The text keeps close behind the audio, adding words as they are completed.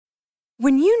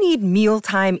When you need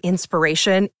mealtime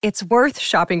inspiration, it's worth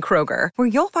shopping Kroger, where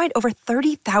you'll find over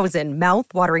 30,000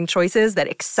 mouth-watering choices that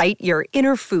excite your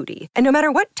inner foodie. And no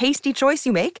matter what tasty choice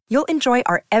you make, you'll enjoy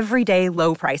our everyday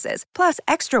low prices, plus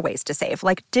extra ways to save,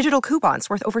 like digital coupons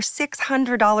worth over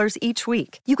 $600 each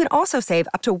week. You can also save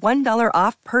up to $1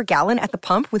 off per gallon at the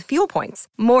pump with fuel points.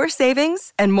 More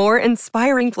savings and more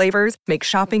inspiring flavors make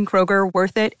shopping Kroger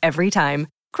worth it every time.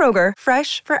 Kroger,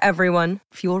 fresh for everyone.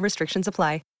 Fuel restrictions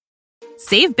apply.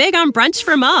 Save big on brunch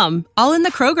for mom, all in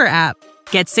the Kroger app.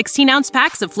 Get 16-ounce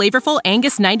packs of flavorful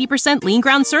Angus 90% lean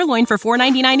ground sirloin for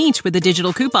 $4.99 each with a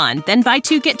digital coupon. Then buy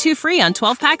 2, get 2 free on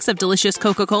 12 packs of delicious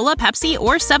Coca-Cola, Pepsi,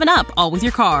 or 7-Up, all with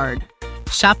your card.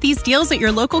 Shop these deals at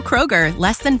your local Kroger,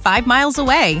 less than 5 miles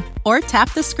away. Or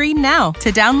tap the screen now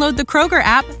to download the Kroger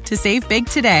app to save big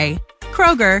today.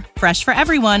 Kroger, fresh for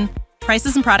everyone.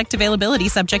 Prices and product availability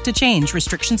subject to change.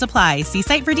 Restrictions apply. See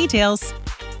site for details.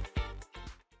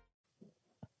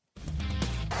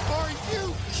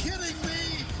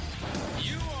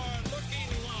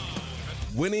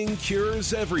 Winning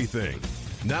cures everything.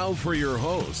 Now for your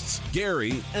hosts,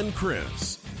 Gary and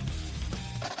Chris.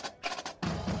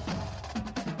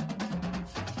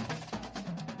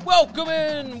 Welcome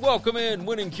in.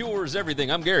 Winning cures everything.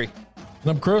 I'm Gary.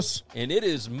 I'm Chris. And it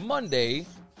is Monday,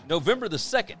 November the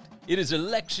 2nd. It is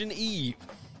election eve.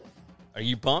 Are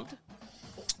you pumped?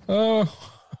 Not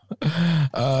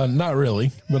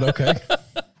really, but okay.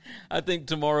 I think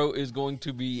tomorrow is going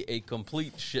to be a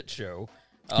complete shit show.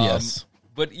 Yes.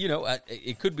 But, you know,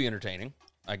 it could be entertaining,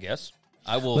 I guess.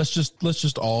 I will. Let's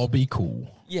just all be cool.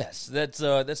 Yes, that's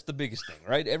the biggest thing,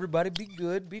 right? Everybody be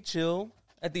good, be chill.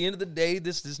 At the end of the day,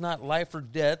 this is not life or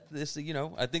death. This, you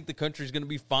know, I think the country's going to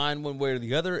be fine one way or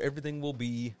the other. Everything will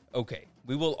be okay.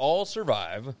 We will all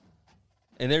survive.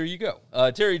 And there you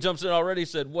go. Terry jumps in already,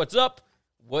 said, "What's up?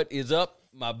 What is up,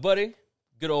 my buddy?"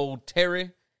 Good old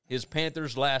Terry. His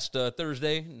Panthers last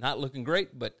Thursday, not looking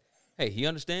great, but hey, he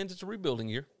understands it's a rebuilding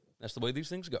year. That's the way these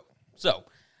things go. So,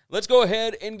 let's go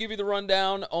ahead and give you the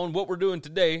rundown on what we're doing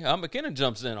today. McKinnon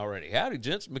jumps in already. Howdy,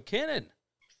 gents. McKinnon,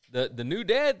 the new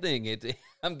dad thing.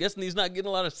 I'm guessing he's not getting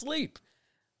a lot of sleep.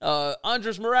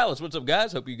 Andres Morales, what's up,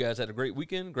 guys? Hope you guys had a great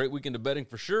weekend. Great weekend of betting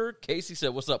for sure. Casey said,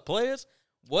 "What's up, players?"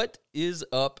 What is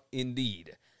up,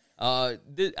 indeed? I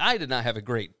did not have a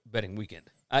great betting weekend.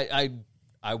 I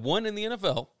won in the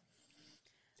NFL.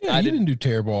 Yeah, you didn't do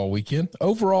terrible all weekend.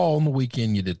 Overall, on the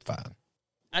weekend, you did fine.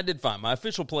 I did fine. My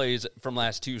official plays from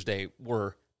last Tuesday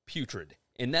were putrid,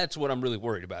 and that's what I'm really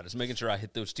worried about, is making sure I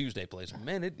hit those Tuesday plays.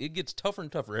 Man, it gets tougher and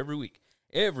tougher every week,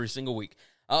 every single week.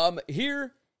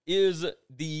 Here is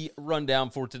the rundown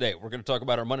for today. We're going to talk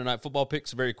about our Monday Night Football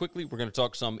picks very quickly. We're going to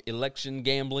talk some election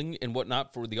gambling and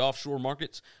whatnot for the offshore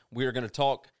markets. We are going to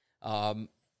talk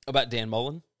about Dan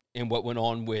Mullen and what went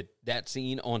on with that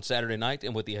scene on Saturday night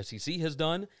and what the SEC has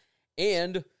done.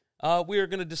 And we are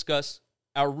going to discuss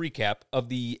our recap of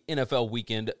the NFL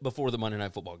weekend before the Monday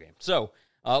Night Football game. So,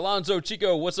 Alonzo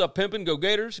Chico, what's up, pimpin'? Go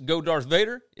Gators. Go Darth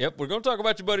Vader. Yep, we're going to talk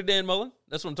about your buddy Dan Mullen.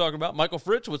 That's what I'm talking about. Michael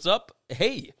Fritch, what's up?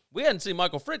 Hey, we hadn't seen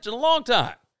Michael Fritch in a long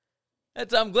time.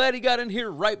 I'm glad he got in here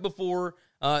right before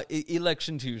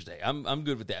Election Tuesday. I'm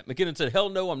good with that. McKinnon said, "Hell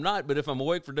no, I'm not, but if I'm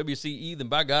awake for WCE, then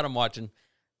by God, I'm watching."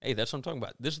 Hey, that's what I'm talking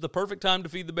about. This is the perfect time to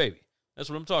feed the baby. That's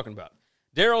what I'm talking about.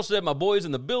 Daryl said, "My boys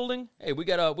in the building." Hey, we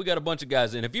got a bunch of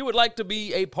guys in. If you would like to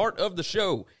be a part of the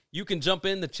show, you can jump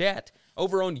in the chat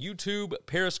over on YouTube,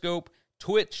 Periscope,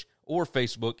 Twitch, or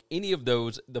Facebook. Any of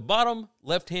those. The bottom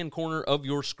left-hand corner of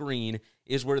your screen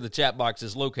is where the chat box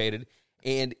is located,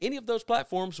 and any of those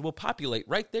platforms will populate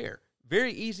right there.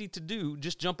 Very easy to do.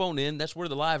 Just jump on in. That's where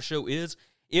the live show is.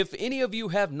 If any of you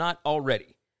have not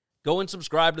already, go and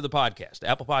subscribe to the podcast.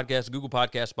 Apple Podcasts, Google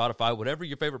Podcasts, Spotify, whatever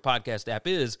your favorite podcast app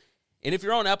is. And if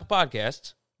you're on Apple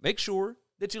Podcasts, make sure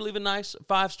that you leave a nice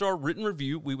 5-star written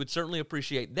review. We would certainly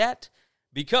appreciate that,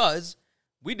 because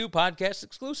we do podcast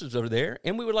exclusives over there,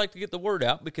 and we would like to get the word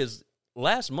out, because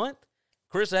last month,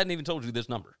 Chris, I hadn't even told you this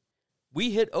number.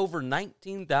 We hit over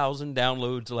 19,000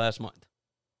 downloads last month.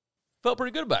 Felt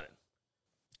pretty good about it.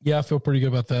 Yeah, I feel pretty good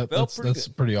about that. That's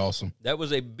pretty awesome. That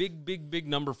was a big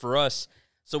number for us,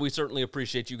 so we certainly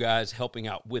appreciate you guys helping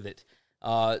out with it.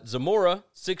 Zamora,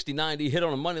 60-90, hit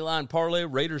on a money line parlay,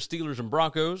 Raiders, Steelers, and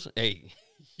Broncos. Hey,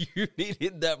 you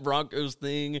needed that Broncos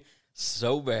thing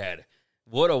so bad.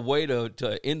 What a way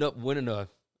to end up winning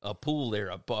a pool there,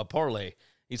 a parlay.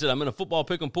 He said, "I'm in a football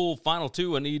pick 'em pool, final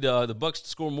two. I need the Bucs to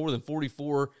score more than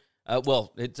 44.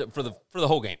 Well, it's for the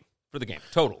whole game, for the game,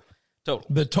 total.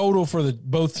 The total for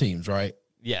both teams, right?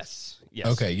 Yes.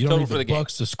 Okay, you don't need the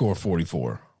Bucs to score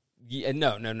 44. Yeah,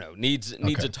 no. Needs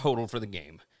a total for the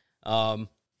game.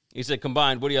 He said,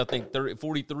 combined, what do y'all think?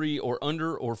 43 or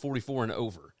under or 44 and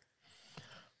over?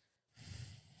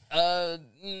 I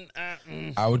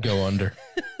would go under.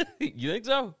 You think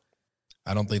so?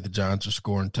 I don't think the Giants are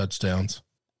scoring touchdowns.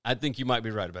 I think you might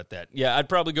be right about that. Yeah, I'd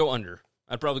probably go under.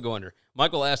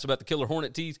 Michael asked about the Killer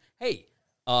Hornet tees. Hey,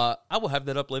 I will have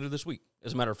that up later this week.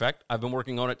 As a matter of fact, I've been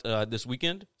working on it this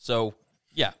weekend. So,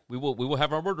 yeah, we will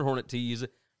have our Murder Hornet tees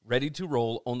ready to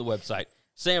roll on the website.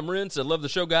 Sam Wren said, love the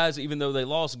show, guys. Even though they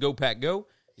lost, go Pack, go.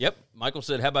 Yep. Michael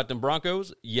said, how about them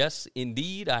Broncos? Yes,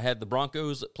 indeed. I had the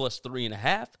Broncos plus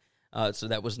 3.5. So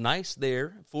that was nice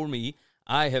there for me.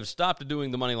 I have stopped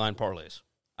doing the money line parlays.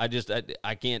 I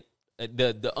can't.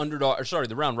 The underdog,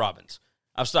 the round robins.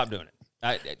 I've stopped doing it.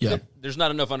 There's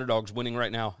not enough underdogs winning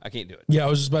right now. I can't do it. Yeah, I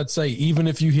was just about to say, even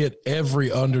if you hit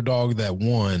every underdog that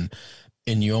won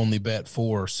and you only bet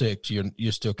 4 or 6,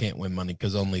 you still can't win money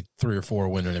because only 3 or 4 are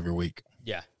winning every week.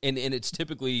 Yeah, and it's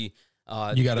typically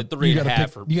you got to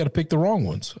 3.5. You got to pick the wrong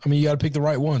ones. I mean, you got to pick the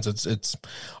right ones. It's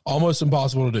almost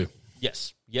impossible to do.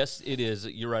 Yes, it is.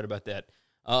 You're right about that.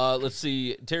 Let's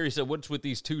see. Terry said, what's with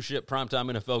these 2-ship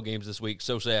primetime NFL games this week?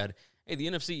 So sad. Hey, the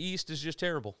NFC East is just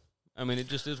terrible. I mean, it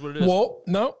just is what it is. Well,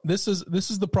 no, this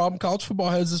is the problem. College football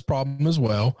has this problem as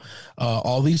well.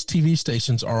 All these TV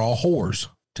stations are all whores,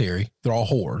 Terry. They're all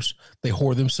whores. They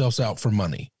whore themselves out for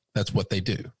money. That's what they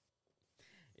do.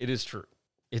 It is true.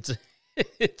 It's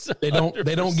they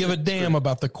don't give a damn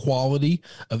about the quality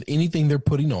of anything they're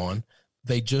putting on.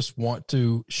 They just want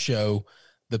to show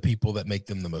the people that make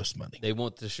them the most money. They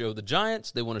want to show the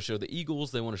Giants. They want to show the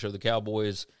Eagles. They want to show the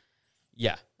Cowboys.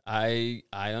 Yeah, I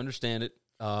understand it.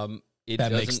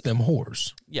 That makes them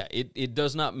whores. Yeah, it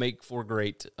does not make for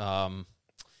great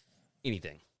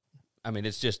anything. I mean,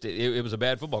 it's just it was a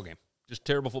bad football game, just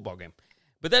terrible football game.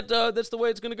 But that's the way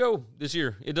it's going to go this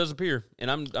year. It does appear,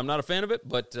 and I'm not a fan of it.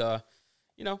 But we're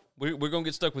going to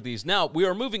get stuck with these. Now we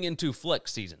are moving into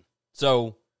flex season,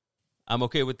 so I'm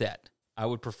okay with that. I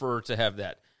would prefer to have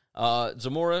that.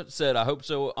 Zamora said, I hope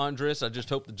so, Andres. I just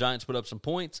hope the Giants put up some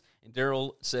points. And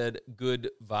Daryl said,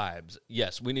 good vibes.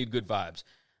 Yes, we need good vibes.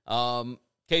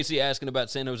 Casey asking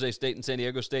about San Jose State and San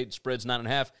Diego State. Spread's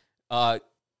 9.5.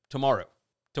 Tomorrow,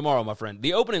 my friend.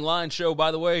 The opening line show,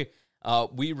 by the way,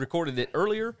 we recorded it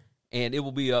earlier, and it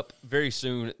will be up very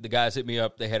soon. The guys hit me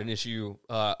up. They had an issue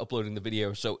uploading the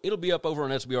video, so it'll be up over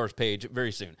on SBR's page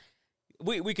very soon.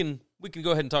 We can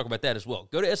go ahead and talk about that as well.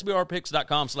 Go to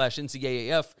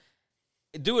sbrpicks.com/NCAAF.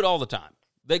 Do it all the time.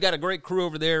 They got a great crew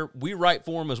over there. We write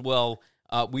for them as well.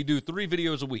 We do 3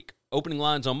 videos a week. Opening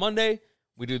lines on Monday.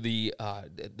 We do the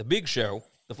big show,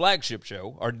 the flagship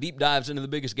show, our deep dives into the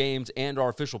biggest games, and our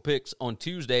official picks on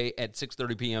Tuesday at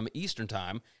 6:30 p.m. Eastern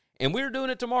Time. And we're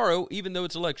doing it tomorrow, even though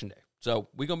it's Election Day. So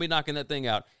we're going to be knocking that thing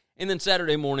out. And then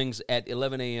Saturday mornings at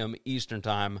 11 a.m. Eastern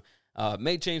Time.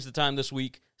 May change the time this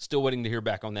week. Still waiting to hear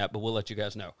back on that, but we'll let you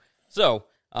guys know. So,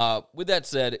 with that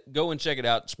said, go and check it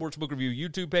out. Sportsbook Review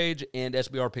YouTube page and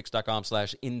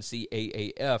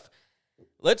sbrpicks.com/NCAAF.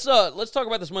 Let's talk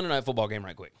about this Monday Night Football game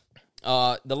right quick.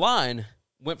 The line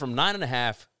went from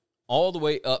 9.5 all the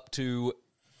way up to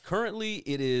currently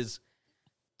it is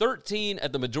 13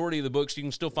 at the majority of the books. You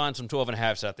can still find some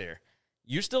 12.5s out there.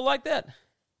 You still like that?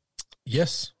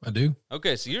 Yes, I do.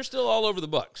 Okay, so you're still all over the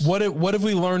Bucks. What have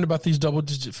we learned about these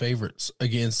double-digit favorites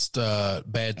against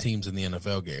bad teams in the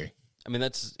NFL, Gary? I mean,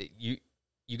 that's you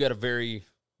got a very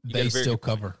they still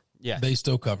cover. Yeah, they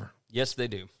still cover. Yes, they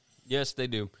do. Yes, they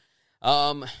do.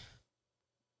 Man,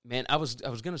 I was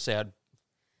gonna say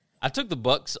I took the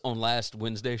Bucks on last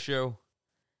Wednesday's show.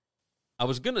 I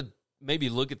was gonna maybe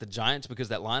look at the Giants because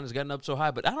that line has gotten up so high,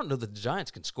 but I don't know that the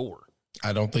Giants can score.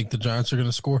 I don't think the Giants are going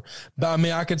to score. But, I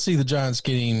mean, I could see the Giants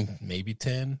getting maybe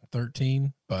 10,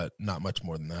 13, but not much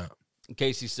more than that.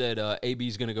 Casey said AB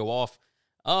is going to go off.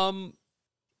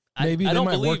 Maybe they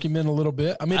might work him in a little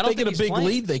bit. I mean, if they get a big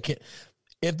lead, they can.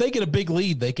 If they get a big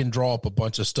lead, they can draw up a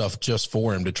bunch of stuff just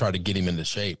for him to try to get him into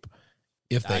shape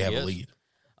if they have a lead.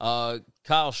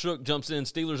 Kyle Shook jumps in.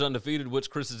 Steelers undefeated. What's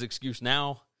Chris's excuse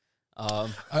now?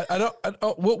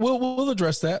 We'll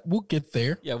address that. We'll get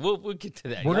there. Yeah, we'll get to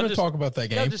that. We're going to talk about that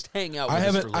game. Just hang out. I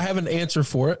have an answer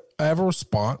for it. I have a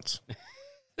response.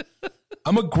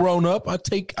 I'm a grown up. I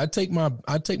take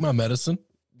my medicine.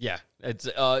 Yeah, it's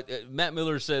Matt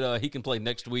Miller said he can play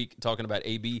next week. Talking about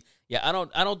AB. Yeah,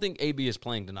 I don't think AB is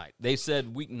playing tonight. They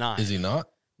said week 9. Is he not?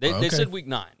 They said week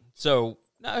 9. So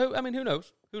no, I mean, who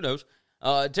knows? Who knows?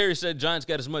 Terry said Giants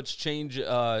got as much change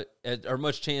or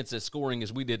much chance at scoring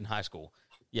as we did in high school.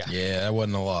 Yeah, that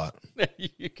wasn't a lot.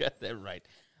 You got that right.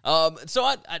 So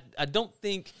I don't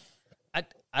think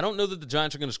I don't know that the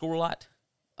Giants are going to score a lot.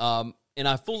 And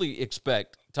I fully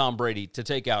expect Tom Brady to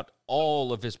take out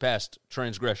all of his past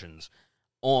transgressions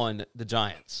on the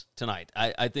Giants tonight.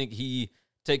 I think he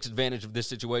takes advantage of this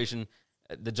situation.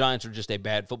 The Giants are just a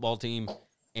bad football team,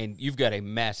 and you've got a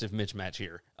massive mismatch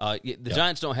here. The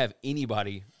Giants don't have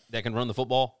anybody that can run the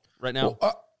football right now.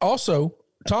 Well, also,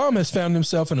 Tom has found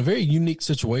himself in a very unique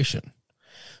situation.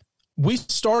 We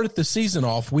started the season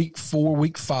off week 4,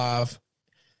 week 5,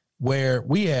 where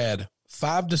we had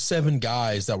 5 to 7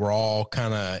 guys that were all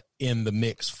kind of in the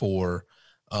mix for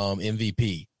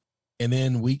MVP. And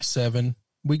then week 7,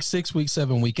 week 6, week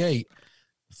 7, week 8,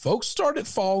 folks started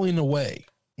falling away,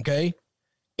 okay?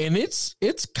 And it's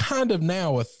kind of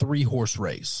now a 3-horse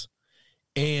race.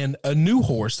 And a new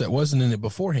horse that wasn't in it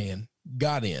beforehand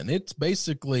got in. It's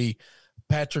basically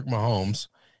Patrick Mahomes.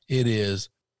 It is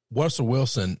Russell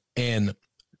Wilson, and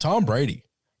Tom Brady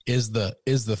is the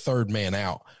third man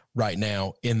out right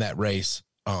now in that race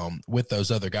with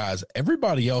those other guys.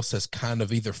 Everybody else has kind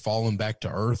of either fallen back to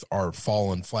earth or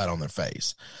fallen flat on their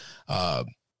face. So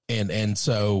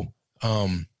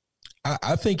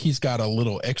I think he's got a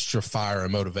little extra fire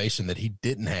and motivation that he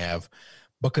didn't have,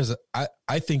 because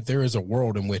I think there is a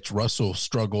world in which Russell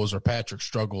struggles or Patrick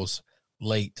struggles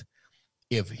late.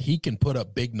 If he can put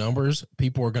up big numbers,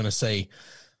 people are going to say,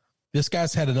 this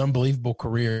guy's had an unbelievable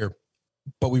career,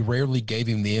 but we rarely gave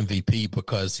him the MVP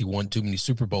because he won too many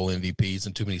Super Bowl MVPs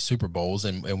and too many Super Bowls,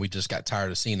 and we just got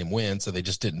tired of seeing him win, so they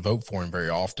just didn't vote for him very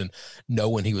often,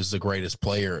 knowing he was the greatest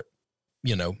player,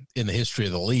 in the history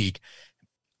of the league.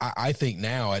 I think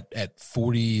now at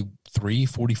 43,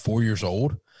 44 years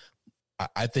old,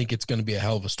 I think it's going to be a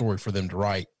hell of a story for them to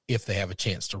write if they have a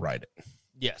chance to write it.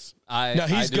 Yes. Now,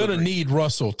 he's going to need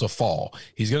Russell to fall.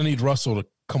 He's going to need Russell to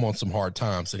come on some hard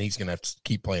times, and he's going to have to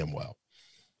keep playing well.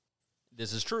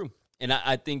 This is true. And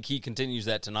I think he continues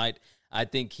that tonight. I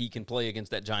think he can play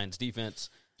against that Giants defense.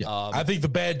 Yeah. I think the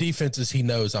bad defense is he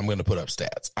knows I'm going to put up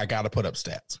stats. I got to put up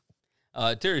stats.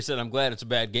 Terry said, I'm glad it's a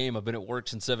bad game. I've been at work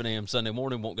since 7 a.m. Sunday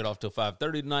morning. Won't get off till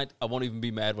 5:30 tonight. I won't even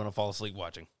be mad when I fall asleep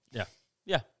watching.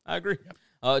 Yeah, I agree.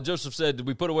 Joseph said, did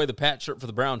we put away the Pat shirt for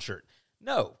the Brown shirt?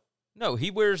 No,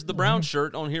 he wears the Brown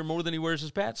shirt on here more than he wears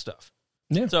his Pat stuff.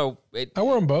 Yeah. So I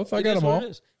wear them both. I got them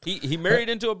all. He married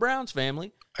into a Browns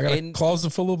family. I got a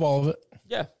closet full of all of it.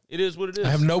 Yeah, it is what it is.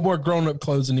 I have no more grown-up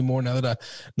clothes anymore now that I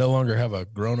no longer have a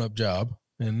grown-up job,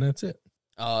 and that's it.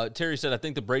 Terry said, I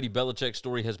think the Brady-Belichick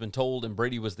story has been told, and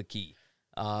Brady was the key.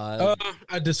 We're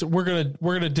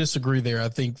gonna disagree there. I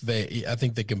think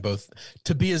they can both,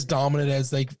 to be as dominant as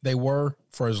they were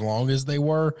for as long as they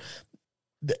were.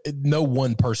 No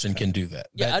one person can do that.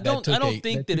 Yeah, I don't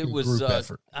think that it was.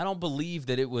 I don't believe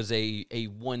that it was a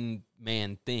one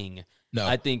man thing. No,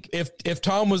 I think if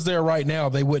Tom was there right now,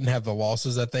 they wouldn't have the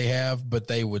losses that they have, but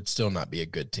they would still not be a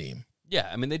good team. Yeah,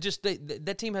 I mean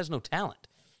that team has no talent.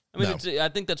 I mean, I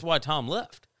think that's why Tom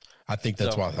left. I think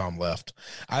that's why Tom left.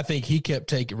 I think he kept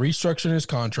restructuring his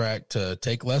contract to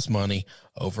take less money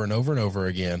over and over and over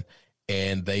again,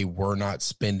 and they were not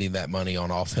spending that money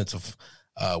on offensive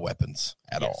weapons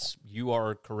at all. You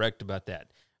are correct about that.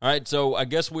 All right, so I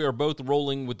guess we are both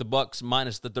rolling with the Bucks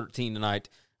minus the 13 tonight.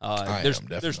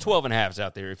 There's 12 and a halves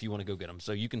out there if you want to go get them.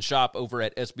 So you can shop over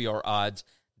at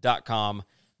sbrodds.com.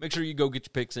 Make sure you go get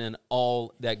your picks in,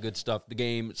 all that good stuff. The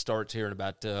game starts here in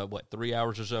about 3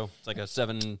 hours or so. It's like a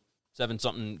 7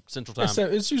 something Central Time.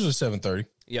 It's usually 7:30.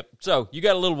 Yep. So you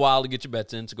got a little while to get your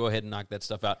bets in, so go ahead and knock that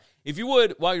stuff out. If you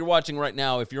would, while you're watching right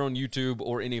now, if you're on YouTube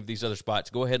or any of these other spots,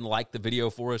 go ahead and like the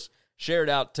video for us. Share it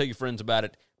out. Tell your friends about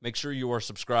it. Make sure you are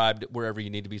subscribed wherever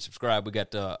you need to be subscribed. We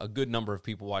got a good number of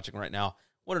people watching right now.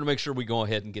 Wanted to make sure we go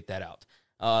ahead and get that out.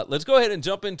 Let's go ahead and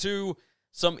jump into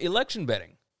some election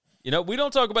betting. We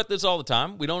don't talk about this all the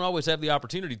time. We don't always have the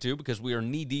opportunity to because we are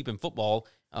knee-deep in football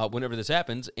whenever this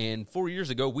happens. And 4 years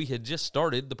ago, we had just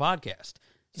started the podcast.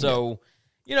 So,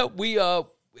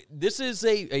 this is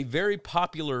a very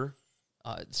popular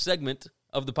segment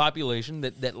of the population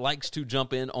that likes to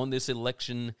jump in on this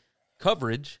election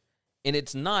coverage. And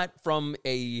it's not from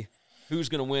a who's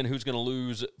going to win, who's going to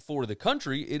lose for the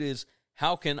country. It is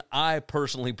how can I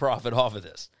personally profit off of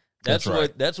this? That's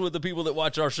right. That's what the people that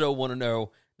watch our show want to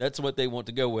know. That's what they want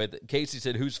to go with. Casey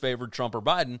said, who's favored, Trump or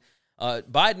Biden?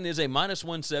 Biden is a minus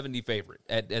 170 favorite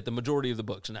at the majority of the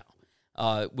books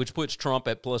now, which puts Trump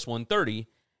at plus 130.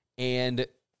 And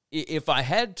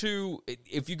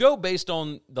if you go based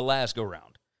on the last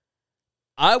go-round,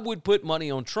 I would put money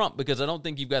on Trump because I don't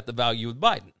think you've got the value of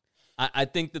Biden. I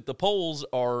think that the polls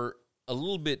are a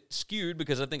little bit skewed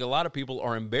because I think a lot of people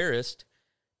are embarrassed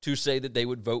to say that they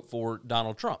would vote for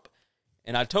Donald Trump.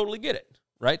 And I totally get it,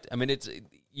 right? I mean,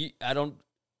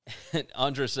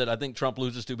 Andres said, I think Trump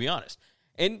loses, to be honest.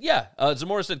 And yeah,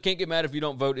 Zamora said, can't get mad if you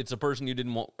don't vote. It's a person you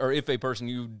didn't want, or if a person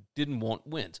you didn't want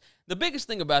wins. The biggest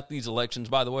thing about these elections,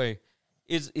 by the way,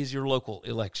 is your local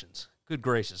elections. Good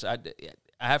gracious. I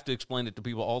have to explain it to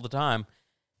people all the time.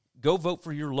 Go vote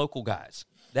for your local guys.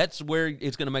 That's where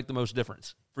it's going to make the most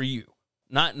difference for you.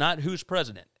 Not who's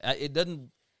president. It doesn't,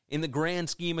 in the grand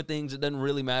scheme of things, it doesn't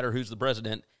really matter who's the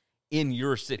president in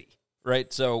your city,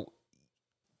 right? So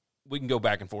we can go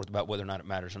back and forth about whether or not it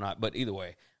matters or not. But either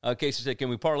way, Casey said, can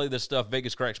we parlay this stuff?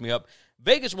 Vegas cracks me up.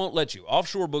 Vegas won't let you.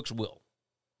 Offshore books will.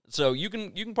 So you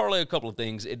can parlay a couple of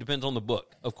things. It depends on the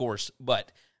book, of course.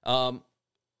 But so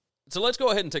let's go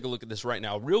ahead and take a look at this right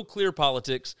now. Real Clear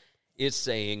Politics is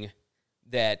saying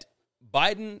that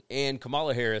Biden and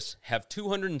Kamala Harris have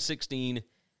 216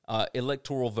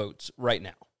 electoral votes right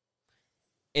now.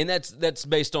 And that's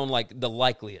based on, like, the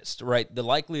likeliest, right? The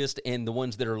likeliest and the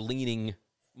ones that are leaning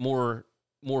more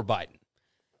Biden.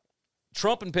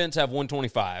 Trump and Pence have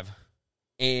 125,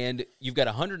 and you've got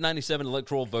 197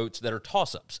 electoral votes that are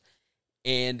toss-ups.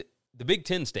 And the Big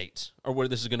Ten states are where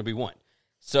this is going to be won.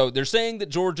 So they're saying that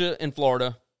Georgia and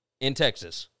Florida and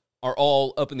Texas are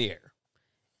all up in the air.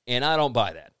 And I don't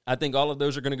buy that. I think all of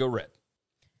those are going to go red.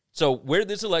 So where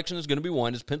this election is going to be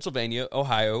won is Pennsylvania,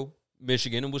 Ohio,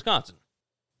 Michigan, and Wisconsin.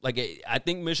 Like, I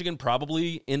think Michigan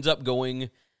probably ends up going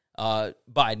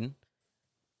Biden.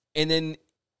 And then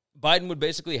Biden would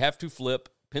basically have to flip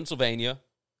Pennsylvania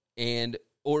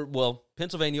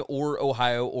Pennsylvania or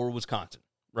Ohio or Wisconsin,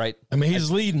 right? I mean,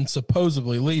 he's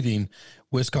supposedly leading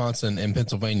Wisconsin and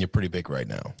Pennsylvania pretty big right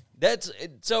now. That's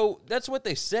what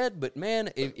they said, but man,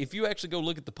 if you actually go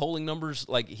look at the polling numbers,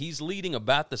 like, he's leading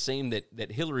about the same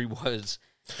that Hillary was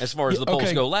as far as the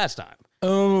polls go last time.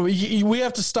 Oh, we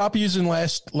have to stop using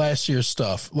last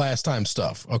time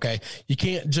stuff. Okay, you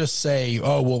can't just say,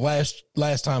 "Oh, well,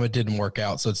 last time it didn't work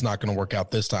out, so it's not going to work out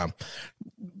this time."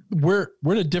 We're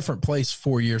in a different place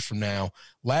 4 years from now.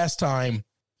 Last time,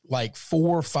 like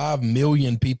 4 or 5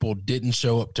 million people didn't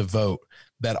show up to vote.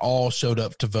 That all showed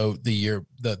up to vote the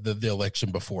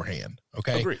election beforehand.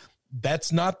 Okay. Agreed.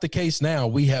 That's not the case now.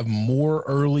 We have more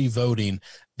early voting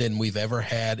than we've ever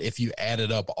had if you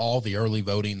added up all the early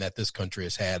voting that this country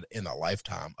has had in the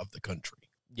lifetime of the country.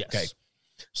 Yes. Okay.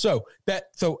 So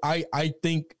I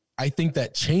think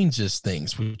that changes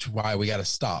things, which is why we got to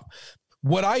stop.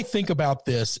 What I think about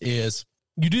this is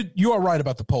you are right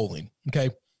about the polling. Okay.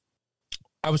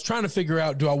 I was trying to figure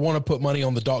out, do I want to put money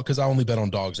on the dog? Because I only bet on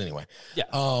dogs anyway. Yeah.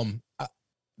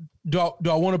 Do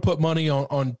I want to put money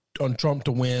on Trump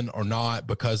to win or not?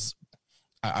 Because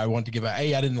I want to give I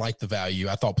didn't like the value.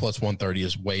 I thought plus 130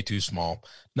 is way too small.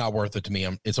 Not worth it to me.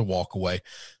 It's a walk away.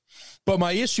 But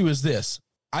my issue is this.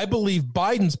 I believe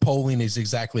Biden's polling is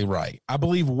exactly right. I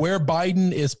believe where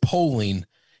Biden is polling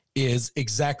is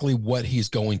exactly what he's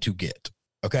going to get.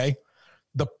 Okay.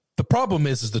 The problem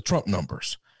is the Trump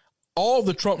numbers. All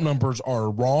the Trump numbers are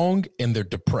wrong and they're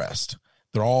depressed.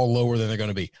 They're all lower than they're going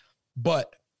to be.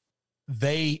 But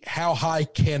how high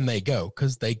can they go?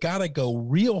 Because they got to go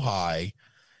real high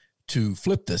to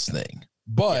flip this thing.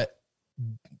 But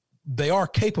they are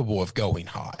capable of going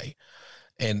high.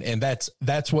 And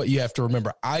that's what you have to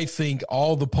remember. I think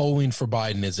all the polling for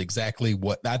Biden is exactly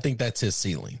I think that's his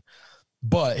ceiling.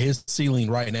 But his ceiling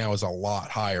right now is a lot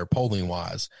higher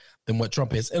polling-wise than what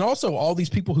Trump is. And also, all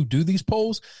these people who do these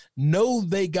polls know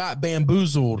they got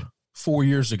bamboozled 4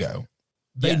 years ago.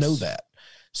 They know that.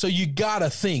 So you got to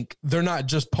think they're not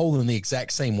just polling the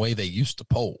exact same way they used to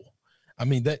poll. I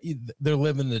mean, they're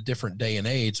living in a different day and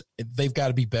age. They've got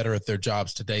to be better at their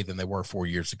jobs today than they were 4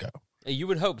 years ago. You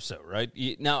would hope so, right?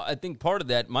 Now, I think part of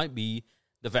that might be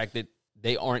the fact that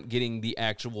they aren't getting the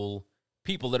actual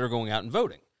people that are going out and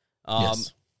voting.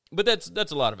 Yes. But that's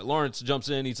a lot of it. Lawrence jumps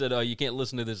in. He said, you can't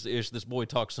listen to this boy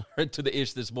talks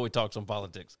on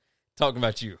politics. Talking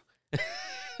about you.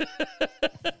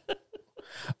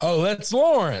 Oh, that's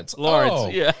Lawrence.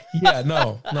 Yeah. Yeah,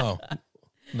 no.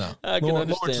 I can understand.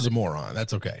 Lawrence is a moron.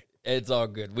 That's okay. It's all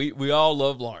good. We all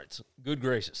love Lawrence. Good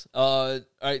gracious. All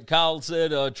right, Kyle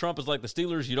said Trump is like the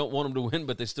Steelers. You don't want them to win,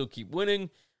 but they still keep winning.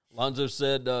 Lonzo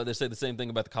said they say the same thing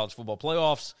about the college football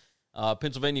playoffs.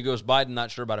 Pennsylvania goes Biden,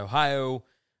 not sure about Ohio.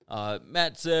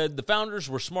 Matt said the founders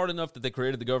were smart enough that they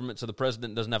created the government so the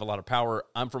president doesn't have a lot of power.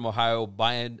 I'm from Ohio.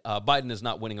 Biden is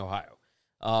not winning Ohio.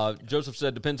 Joseph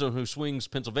said depends on who swings.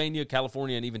 Pennsylvania,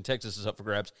 California, and even Texas is up for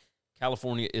grabs.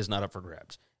 California is not up for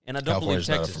grabs. And I don't believe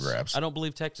Texas. I don't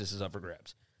believe Texas is up for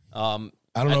grabs. I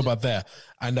don't know about that.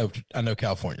 I know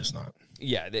California's not.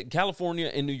 Yeah, California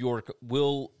and New York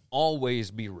will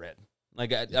always be red.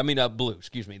 Blue,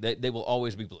 excuse me. They will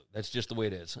always be blue. That's just the way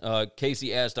it is.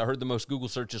 Casey asked, I heard the most Google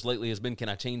searches lately has been, can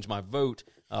I change my vote?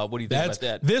 What do you think about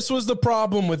that? This was the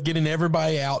problem with getting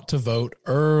everybody out to vote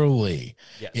early.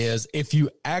 Yes. Is if you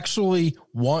actually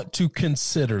want to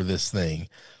consider this thing,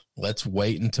 let's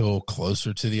wait until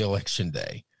closer to the election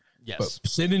day. Yes. But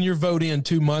sending your vote in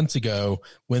 2 months ago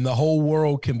when the whole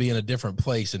world can be in a different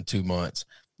place in 2 months,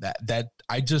 that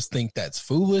I just think that's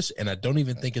foolish, and I don't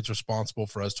even think it's responsible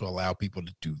for us to allow people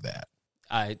to do that.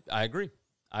 I agree.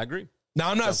 Now,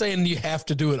 I'm not saying you have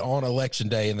to do it on election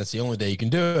day and that's the only day you can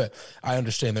do it. I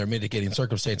understand there are mitigating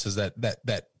circumstances that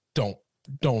don't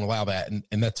allow that,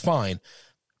 and that's fine.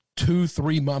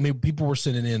 2-3 months. I mean, people were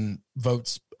sending in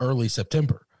votes early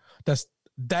September.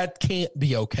 That can't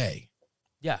be okay.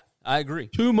 Yeah, I agree.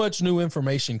 Too much new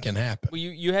information can happen. Well,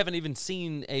 you haven't even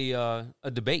seen a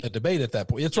debate. A debate at that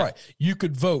point. That's right. You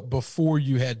could vote before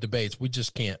you had debates. We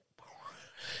just can't.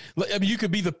 I mean, you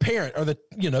could be the parent or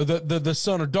the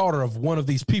son or daughter of one of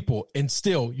these people, and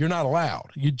still you're not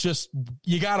allowed. You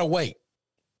got to wait.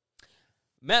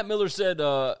 Matt Miller said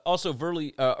also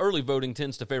early voting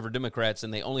tends to favor Democrats,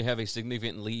 and they only have a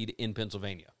significant lead in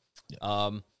Pennsylvania.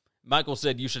 Yeah. Michael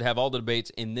said you should have all the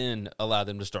debates and then allow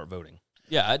them to start voting.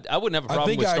 Yeah, I wouldn't have a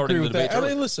problem with starting the debates early. I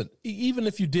mean, listen, even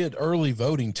if you did early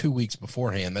voting 2 weeks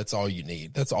beforehand, that's all you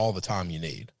need. That's all the time you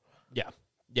need. Yeah.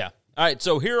 All right,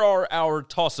 so here are our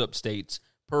toss-up states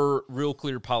per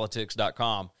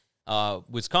realclearpolitics.com.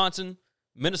 Wisconsin,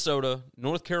 Minnesota,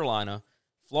 North Carolina,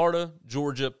 Florida,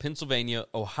 Georgia, Pennsylvania,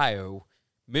 Ohio,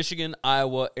 Michigan,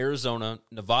 Iowa, Arizona,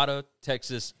 Nevada,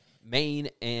 Texas, Maine,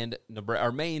 and Nebraska,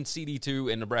 or Maine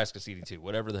CD2 and Nebraska CD2,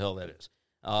 whatever the hell that is.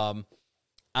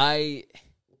 I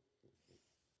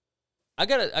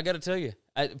gotta tell you,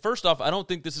 first off, I don't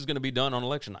think this is going to be done on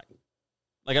election night.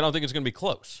 I don't think it's going to be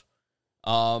close.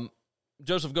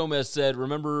 Joseph Gomez said,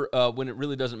 remember when it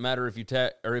really doesn't matter if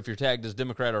you're tagged as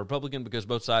Democrat or Republican, because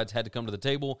both sides had to come to the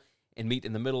table and meet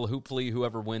in the middle. Hopefully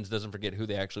whoever wins doesn't forget who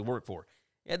they actually work for.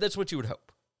 Yeah, that's what you would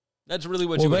hope. That's really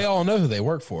what you would hope. Well, they all know who they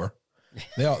work for.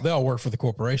 They all work for the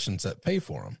corporations that pay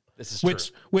for them. This is true.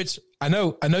 Which I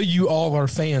know you all are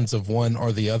fans of one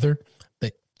or the other.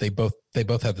 They both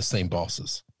have the same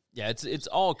bosses. Yeah, it's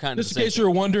all kind of. Just in case you're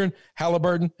wondering,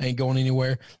 Halliburton ain't going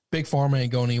anywhere. Big Pharma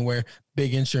ain't going anywhere.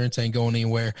 Big insurance ain't going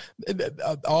anywhere.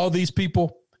 All these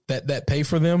people that pay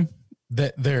for them,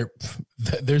 they're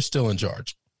still in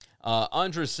charge.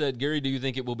 Andres said, Gary, do you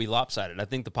think it will be lopsided? I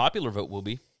think the popular vote will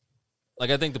be.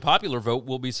 I think the popular vote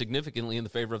will be significantly in the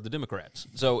favor of the Democrats.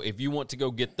 So if you want to go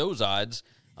get those odds,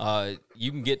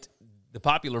 you can get the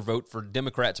popular vote for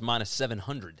Democrats minus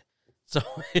 700. So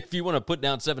if you want to put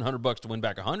down $700 to win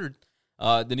back 100,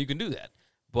 then you can do that.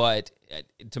 But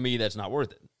to me, that's not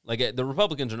worth it. The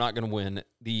Republicans are not going to win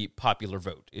the popular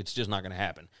vote. It's just not going to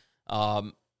happen.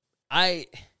 I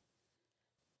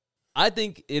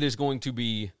think it is going to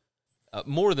be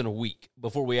more than a week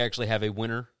before we actually have a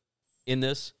winner in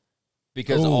this.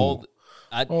 Because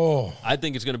I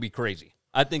think it's going to be crazy.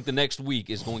 I think the next week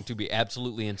is going to be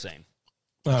absolutely insane.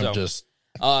 Andres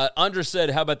said,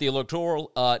 how about the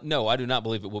electoral? No, I do not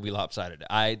believe it will be lopsided.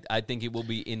 I think it will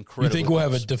be incredible. You think we'll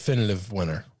have a definitive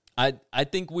winner? I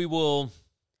think we will.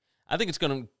 I think it's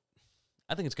going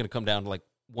to come down to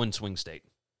one swing state.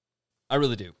 I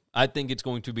really do. I think it's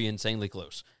going to be insanely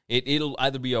close. It'll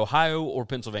either be Ohio or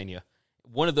Pennsylvania.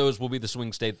 One of those will be the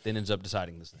swing state that ends up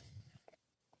deciding this thing.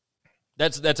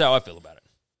 That's how I feel about it.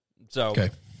 So, okay.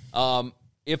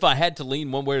 If I had to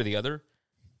lean one way or the other,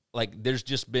 there's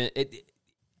just been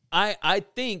I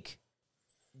think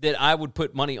that I would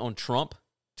put money on Trump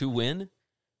to win,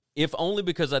 if only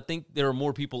because I think there are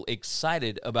more people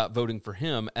excited about voting for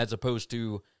him as opposed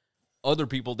to other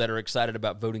people that are excited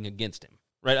about voting against him.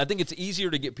 Right? I think it's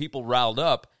easier to get people riled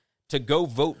up to go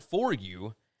vote for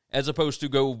you as opposed to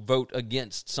go vote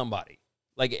against somebody.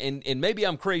 And maybe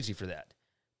I'm crazy for that.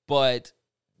 But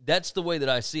that's the way that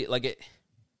I see it.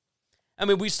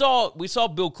 We saw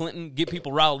Bill Clinton get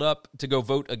people riled up to go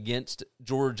vote against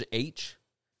George H.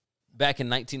 back in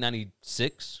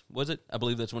 1996, was it? I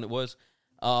believe that's when it was.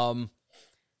 That's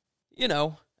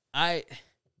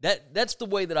the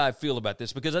way that I feel about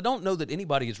this, because I don't know that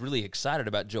anybody is really excited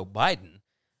about Joe Biden.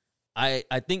 I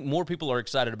think more people are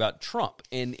excited about Trump.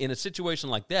 And in a situation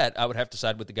like that, I would have to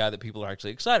side with the guy that people are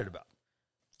actually excited about.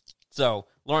 So,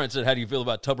 Lawrence said, how do you feel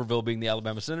about Tuberville being the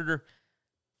Alabama senator?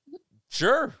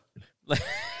 Sure.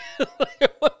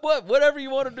 Whatever you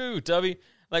want to do, Tubby.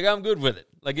 I'm good with it.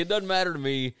 It doesn't matter to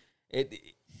me.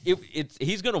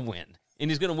 He's going to win, and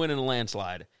he's going to win in a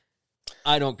landslide.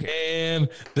 I don't care. And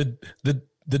the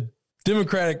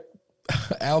Democratic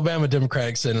Alabama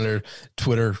Democratic Senator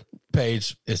Twitter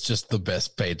page is just the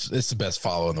best page. It's the best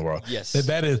follow in the world. Yes.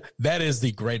 That is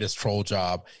the greatest troll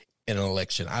job in an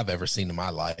election I've ever seen in my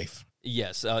life.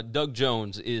 Yes, Doug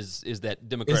Jones is that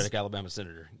Democratic Alabama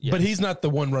senator. Yes. But he's not the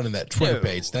one running that Twitter No.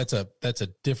 page. It's a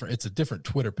different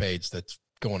Twitter page that's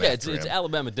going Yeah, after it's him.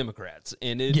 Alabama Democrats,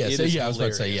 and it Yes, is I was about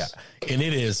to say, hilarious. and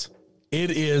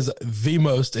it is the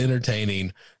most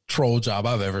entertaining troll job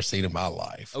I've ever seen in my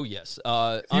life. Oh yes,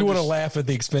 If you want to laugh at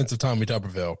the expense of Tommy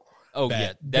Tuberville,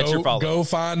 that's your follow. Go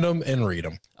find them and read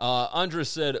them. Andres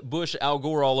said Bush, Al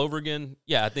Gore all over again.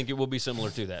 Yeah, I think it will be similar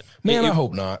to that. Man, I I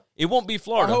hope not. it won't be I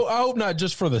Florida. hope not,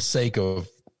 just for the sake of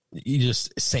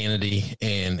just sanity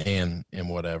and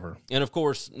whatever. And of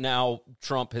course, now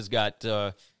Trump has got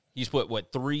he's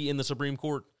put 3 in the Supreme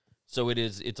Court, so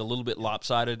it's a little bit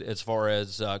lopsided as far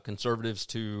as conservatives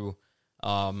to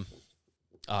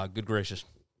good gracious,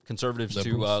 conservatives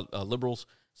Liberals. to liberals.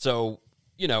 So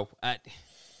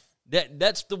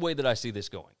that's the way that I see this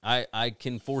going. I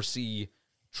can foresee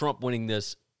Trump winning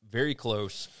this very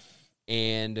close,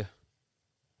 and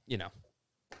it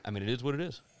is what it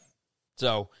is.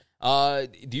 So,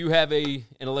 do you have an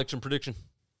election prediction?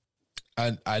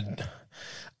 I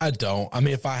don't. I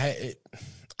mean, if I had,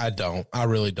 I don't. I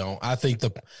really don't.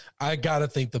 I gotta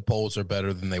think the polls are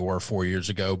better than they were 4 years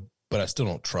ago, but I still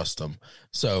don't trust them.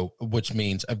 So, which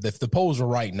means if the polls are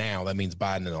right now, that means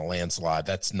Biden in a landslide.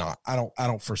 That's not. I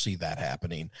don't foresee that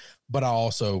happening. But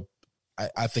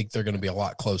I think they're going to be a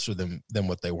lot closer than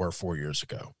what they were 4 years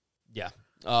ago. Yeah.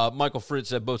 Michael Fritz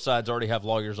said both sides already have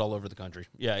lawyers all over the country.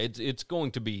 Yeah, it's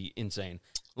going to be insane.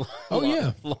 Oh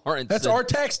yeah, Lawrence. that's said, our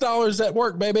tax dollars at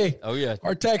work, baby. Oh yeah,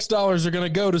 Our tax dollars are going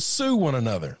to go to sue one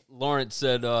another. Lawrence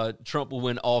said Trump will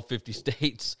win all 50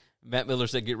 states. Matt Miller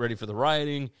said get ready for the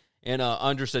rioting. And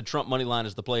Andrew said Trump money line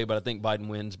is the play, but I think Biden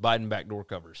wins. Biden backdoor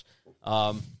covers.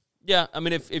 Yeah, I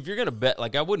mean, if you're going to bet,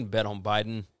 I wouldn't bet on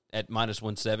Biden at minus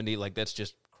 170. that's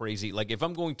just crazy. If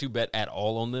I'm going to bet at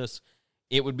all on this,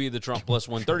 it would be the Trump plus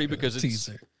 130 because it's,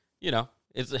 Teaser.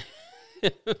 It's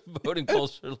voting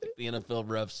culture like the NFL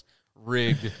refs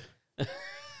rigged.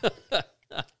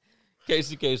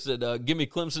 Casey K said, give me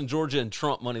Clemson, Georgia, and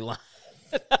Trump money line.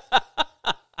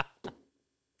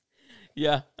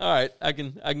 Yeah, all right. I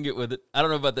can get with it. I don't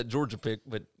know about that Georgia pick,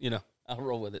 but I'll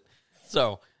roll with it.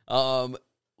 So,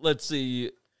 let's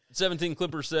see. 17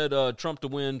 Clippers said Trump to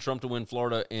win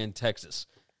Florida and Texas.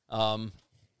 I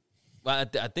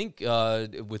think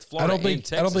with Florida and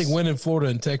Texas, I don't think winning Florida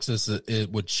and Texas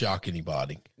it would shock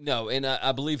anybody. No, and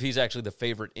I believe he's actually the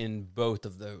favorite in both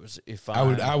of those.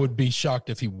 I would be shocked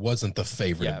if he wasn't the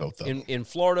favorite in both of them. In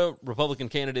Florida, Republican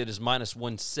candidate is minus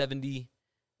 170.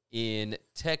 In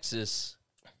Texas,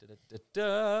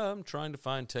 I'm trying to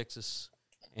find Texas,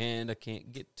 and I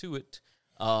can't get to it.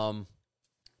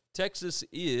 Texas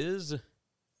is,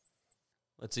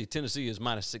 let's see, Tennessee is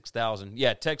minus 6,000.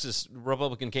 Yeah, Texas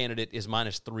Republican candidate is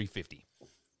minus 350.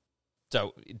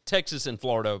 So Texas and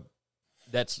Florida,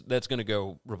 that's going to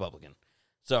go Republican.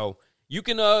 So you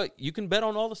can bet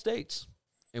on all the states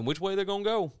and which way they're going to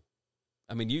go.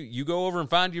 I mean, you go over and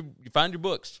find your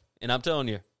books, and I'm telling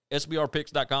you,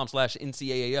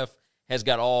 SBRpicks.com/NCAAF has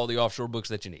got all the offshore books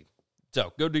that you need.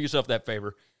 So go do yourself that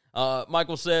favor.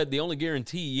 Michael said the only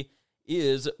guarantee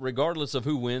is regardless of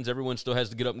who wins, everyone still has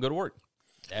to get up and go to work.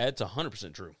 That's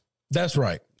 100% true. That's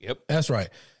right. Yep. That's right.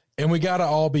 And we got to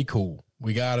all be cool.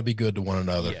 We got to be good to one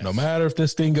another. Yes. No matter if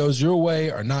this thing goes your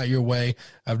way or not your way.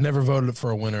 I've never voted for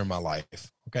a winner in my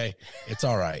life. Okay? It's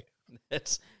all right.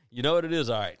 You know what it is,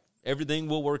 all right. Everything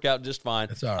will work out just fine.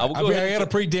 It's all right. I got a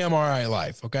pretty damn all right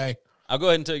life, okay? I'll go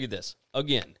ahead and tell you this.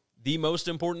 Again, the most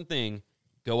important thing,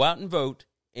 go out and vote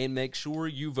and make sure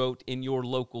you vote in your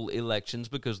local elections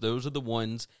because those are the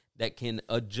ones that can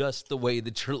adjust the way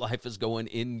that your life is going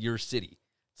in your city.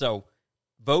 So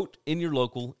vote in your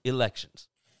local elections.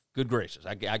 Good gracious.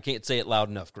 I can't say it loud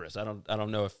enough, Chris. I don't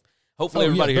know if hopefully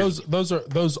everybody hears. Those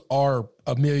are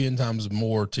a million times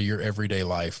more to your everyday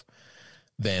life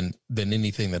than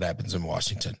anything that happens in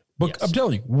Washington. But Yes. I'm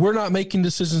telling you, we're not making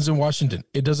decisions in Washington.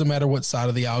 It doesn't matter what side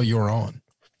of the aisle you're on.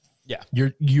 Yeah.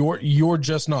 You're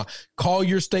just not. Call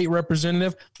your state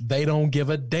representative. They don't give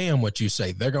a damn what you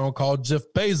say. They're going to call Jeff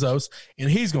Bezos, and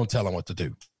he's going to tell them what to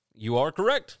do. You are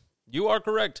correct. You are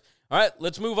correct. All right,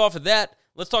 let's move off of that.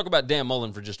 Let's talk about Dan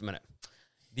Mullen for just a minute.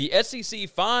 The SEC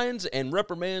fines and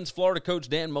reprimands Florida coach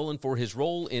Dan Mullen for his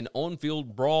role in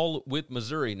on-field brawl with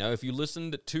Missouri. Now, if you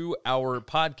listened to our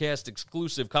podcast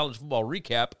exclusive college football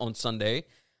recap on Sunday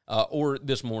or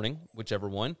this morning, whichever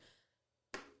one,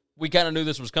 we kind of knew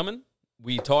this was coming.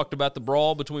 We talked about the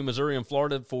brawl between Missouri and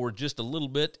Florida for just a little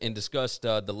bit and discussed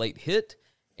the late hit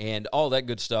and all that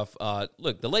good stuff.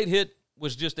 Look, the late hit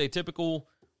was just a typical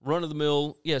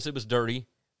run-of-the-mill. Yes, it was dirty,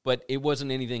 but it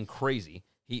wasn't anything crazy.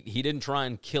 He didn't try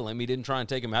and kill him. He didn't try and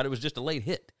take him out. It was just a late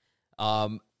hit.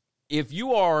 If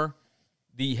you are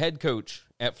the head coach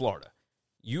at Florida,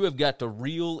 you have got to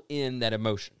reel in that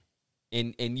emotion,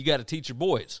 and you got to teach your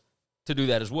boys to do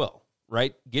that as well,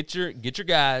 right? Get your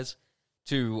guys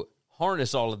to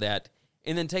harness all of that,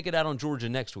 and then take it out on Georgia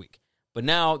next week. But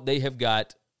now they have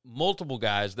got multiple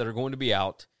guys that are going to be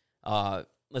out.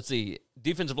 Let's see,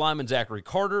 defensive lineman Zachary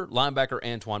Carter, linebacker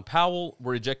Antoine Powell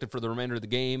were ejected for the remainder of the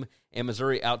game, and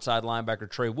Missouri outside linebacker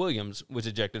Trey Williams was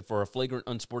ejected for a flagrant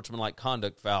unsportsmanlike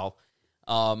conduct foul.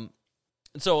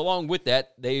 So along with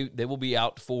that, they will be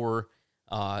out for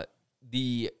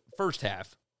the first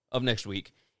half of next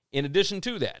week. In addition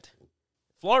to that,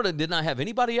 Florida did not have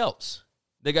anybody else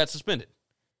that got suspended.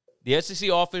 The SEC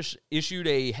office issued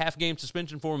a half-game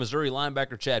suspension for Missouri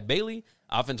linebacker Chad Bailey,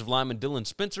 offensive lineman Dylan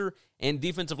Spencer, and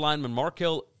defensive lineman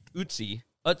Markel Utsi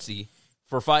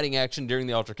for fighting action during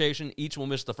the altercation. Each will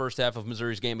miss the first half of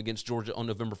Missouri's game against Georgia on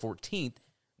November 14th,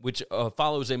 which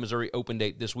follows a Missouri open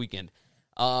date this weekend.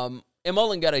 And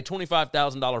Mullen got a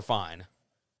 $25,000 fine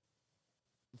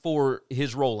for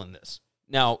his role in this.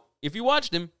 Now, if you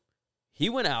watched him, he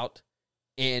went out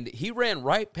and he ran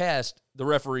right past the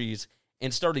referees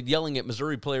and started yelling at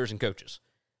Missouri players and coaches.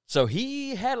 So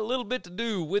he had a little bit to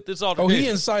do with this altercation. Oh, he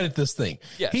incited this thing.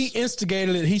 Yes. He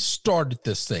instigated it. He started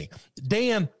this thing.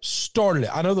 Dan started it.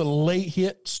 I know the late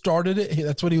hit started it.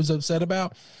 That's what he was upset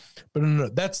about. But no,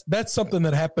 that's something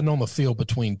that happened on the field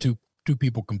between two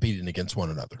people competing against one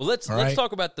another. Well, let's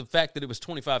talk about the fact that it was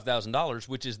 $25,000,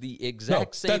 which is the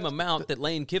exact same amount that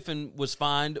Lane Kiffin was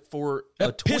fined for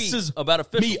a tweet about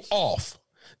officials. Me off.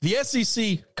 The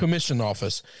SEC commission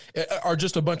office are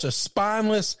just a bunch of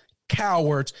spineless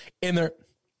cowards, and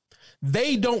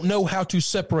they don't know how to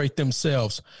separate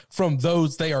themselves from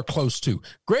those they are close to.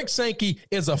 Greg Sankey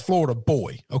is a Florida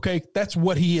boy, okay? That's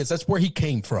what he is. That's where he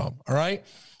came from, all right?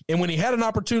 And when he had an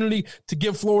opportunity to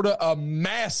give Florida a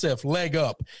massive leg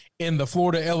up in the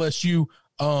Florida-LSU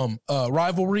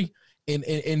rivalry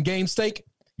in game stake,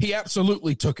 he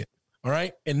absolutely took it, all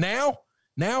right? And now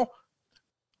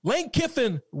Lane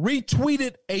Kiffin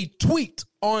retweeted a tweet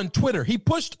on Twitter. He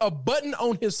pushed a button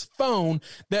on his phone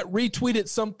that retweeted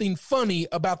something funny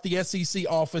about the SEC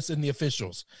office and the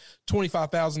officials.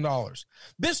 $25,000.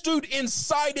 This dude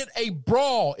incited a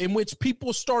brawl in which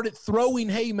people started throwing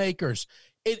haymakers.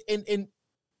 And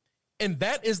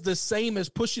that is the same as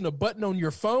pushing a button on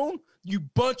your phone, you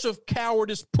bunch of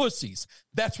cowardice pussies.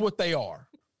 That's what they are.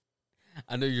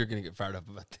 I know you're going to get fired up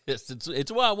about this.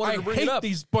 It's why I wanted to bring it up.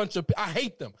 I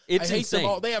hate them. It's I hate insane. them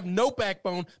all. They have no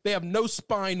backbone. They have no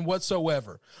spine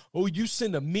whatsoever. Oh, you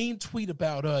send a mean tweet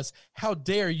about us. How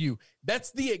dare you? That's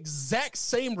the exact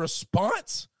same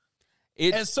response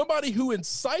as somebody who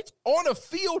incites on a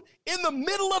field in the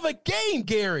middle of a game,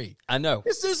 Gary. I know.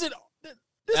 This is in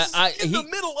the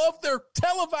middle of their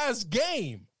televised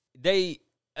game.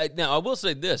 Now, I will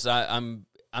say this.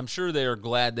 I'm sure they are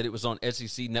glad that it was on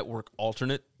SEC Network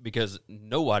Alternate because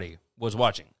nobody was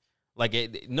watching.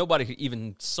 Nobody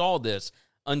even saw this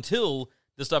until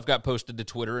the stuff got posted to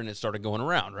Twitter and it started going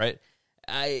around, right?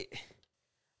 I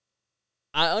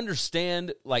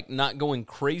understand, not going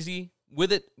crazy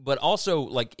with it, but also,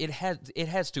 it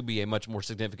has to be a much more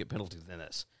significant penalty than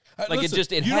this.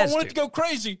 Listen, you don't want it to go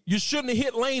crazy. You shouldn't have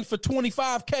hit Lane for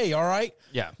 $25K, all right?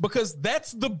 Yeah. Because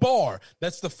that's the bar.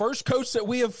 That's the first coach that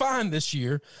we have fined this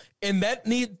year, and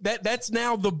that's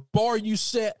now the bar you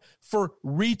set for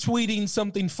retweeting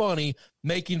something funny,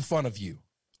 making fun of you,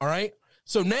 all right?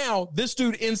 So now this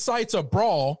dude incites a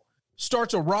brawl,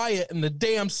 starts a riot in the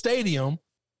damn stadium.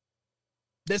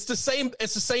 It's the same fine,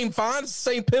 it's the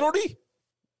same penalty.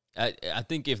 I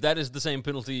think if that is the same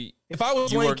penalty, if I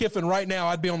was Lane Kiffin right now,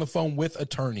 I'd be on the phone with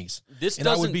attorneys, and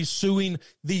I would be suing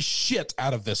the shit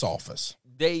out of this office.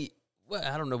 I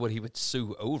don't know what he would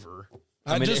sue over.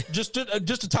 Just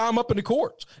to tie him up in the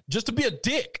courts, just to be a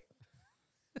dick.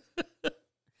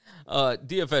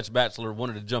 DFS Bachelor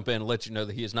wanted to jump in and let you know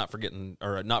that he is not forgotten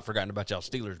about y'all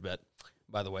Steelers bet.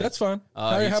 By the way, that's fine.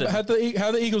 How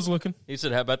the Eagles looking? He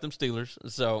said, "How about them Steelers?"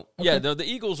 So okay. The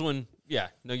Eagles win. Yeah,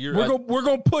 no, we're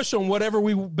gonna push on whatever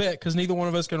we bet because neither one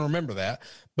of us can remember that.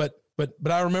 But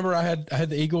I remember I had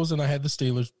the Eagles and I had the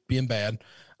Steelers being bad.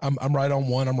 I'm right on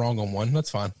one. I'm wrong on one. That's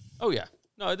fine. Oh yeah,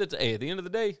 no, that's at the end of the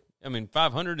day.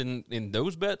 500 in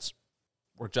those bets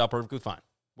works out perfectly fine.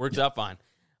 Works out fine.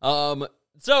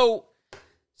 So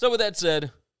with that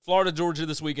said, Florida Georgia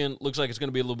this weekend looks like it's going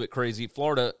to be a little bit crazy.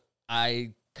 Florida,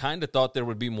 I kind of thought there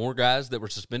would be more guys that were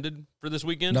suspended for this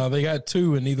weekend. No, they got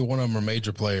 2, and neither one of them are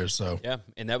major players. So yeah,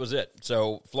 and that was it.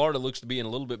 So Florida looks to be in a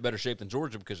little bit better shape than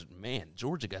Georgia because, man,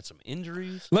 Georgia got some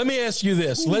injuries. let me ask you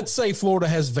this. Ooh. Let's say Florida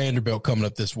has Vanderbilt coming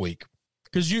up this week,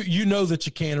 because you know the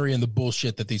chicanery and the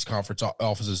bullshit that these conference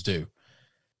offices do.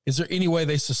 Is there any way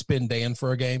they suspend Dan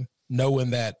for a game,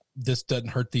 knowing that this doesn't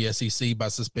hurt the SEC by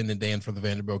suspending Dan for the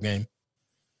Vanderbilt game?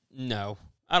 No,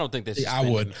 I don't think they. I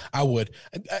would,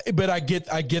 but I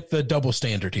get the double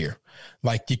standard here.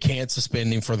 Like, you can't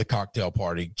suspend him for the cocktail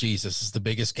party. Jesus, is the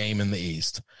biggest game in the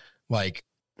East. Like,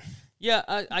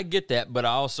 yeah, I get that, but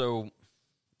I also,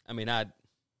 I mean, I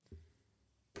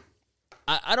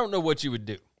don't know what you would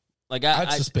do. Like,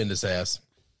 I'd suspend his ass.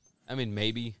 I mean,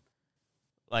 maybe.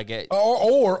 Like,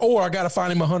 or I got to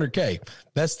fine him $100K.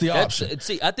 That's the option.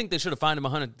 See, I think they should have fined him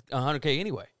 $100K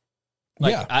anyway.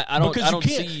 Like, yeah, I don't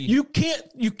see you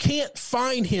can't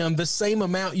fine him the same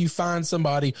amount you fine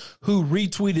somebody who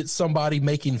retweeted somebody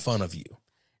making fun of you.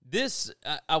 This,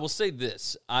 I will say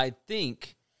this. I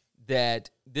think that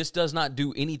this does not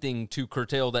do anything to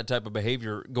curtail that type of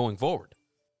behavior going forward.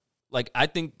 Like, I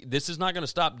think this is not going to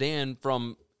stop Dan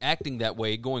from acting that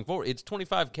way going forward. It's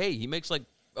 $25K. He makes like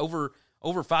over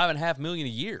 $5.5 million a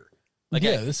year. Like,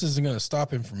 yeah, this isn't going to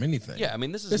stop him from anything. Yeah, I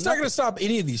mean, this is it's not going to stop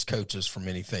any of these coaches from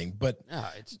anything. But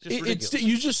it's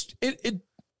just ridiculous.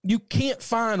 You can't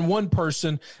find one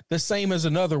person the same as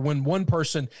another when one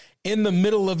person in the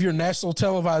middle of your national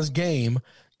televised game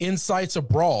incites a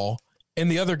brawl and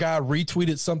the other guy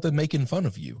retweeted something making fun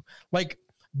of you. Like,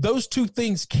 those two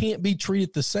things can't be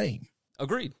treated the same.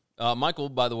 Agreed. Michael,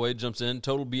 by the way, jumps in.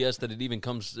 Total BS that it even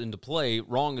comes into play.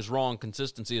 Wrong is wrong.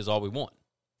 Consistency is all we want.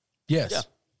 Yes. Yeah.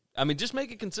 I mean, just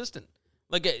make it consistent.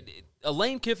 Like, a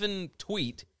Lane Kiffin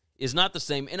tweet is not the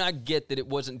same, and I get that it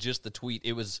wasn't just the tweet.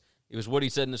 It was what he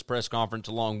said in his press conference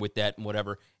along with that and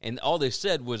whatever. And all they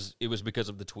said was it was because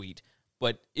of the tweet,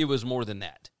 but it was more than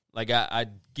that. Like, I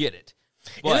get it.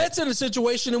 But, and that's in a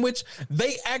situation in which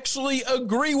they actually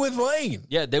agree with Lane.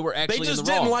 Yeah, they were actually They just in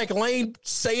the wrong. didn't like Lane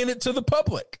saying it to the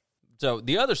public. So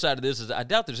the other side of this is I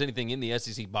doubt there's anything in the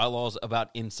SEC bylaws about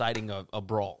inciting a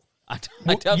brawl. I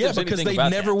doubt there's anything because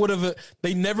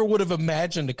they never would have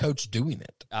imagined a coach doing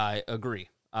it. I agree.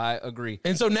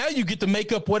 And so now you get to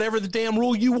make up whatever the damn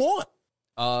rule you want.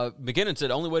 McKinnon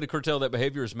said, only way to curtail that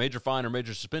behavior is major fine or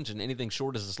major suspension. Anything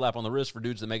short is a slap on the wrist for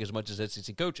dudes that make as much as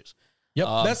SEC coaches. Yep,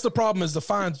 that's the problem is the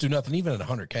fines do nothing. Even at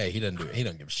 $100K, he doesn't do it. He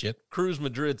doesn't give a shit. Cruz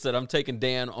Madrid said, I'm taking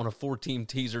Dan on a 4-team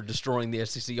teaser destroying the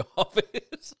SEC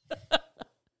office.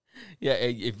 Yeah,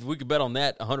 if we could bet on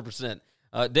that, 100%.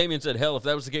 Damian said, hell, if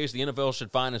that was the case, the NFL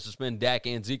should fine and suspend Dak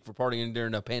and Zeke for partying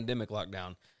during a pandemic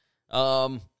lockdown.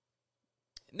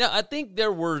 Now, I think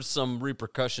there were some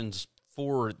repercussions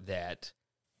for that.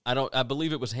 I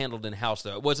believe it was handled in-house,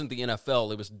 though. It wasn't the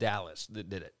NFL. It was Dallas that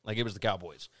did it. Like, it was the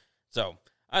Cowboys. So,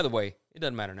 either way, it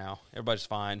doesn't matter now. Everybody's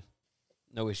fine.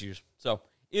 No issues. So,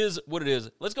 is what it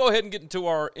is. Let's go ahead and get into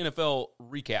our NFL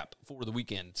recap for the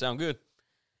weekend. Sound good?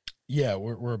 Yeah,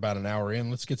 we're about an hour in.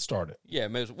 Let's get started. Yeah,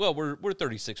 well, we're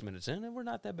 36 minutes in, and we're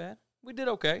not that bad. We did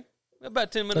okay.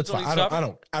 About 10 minutes on each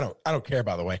topic. I don't care.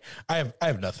 By the way, I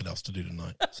have nothing else to do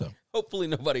tonight. So hopefully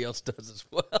nobody else does as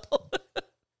well.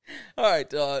 All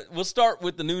right, we'll start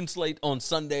with the noon slate on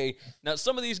Sunday. Now,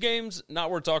 some of these games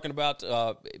not worth talking about.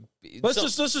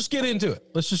 Let's just get into it.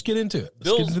 Let's get into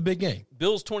get into the big game.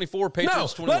 Bills 24,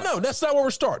 Patriots 21. No, that's not where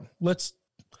we're starting. Let's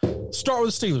start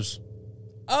with the Steelers.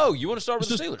 Oh, you want to start with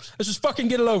the Steelers? Let's just fucking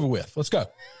get it over with. Let's go.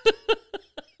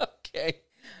 Okay.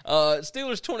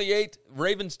 Steelers 28,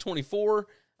 Ravens 24.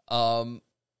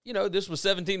 This was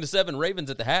 17-7 Ravens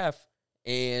at the half,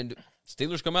 and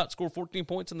Steelers come out and score 14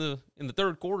 points in the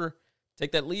third quarter,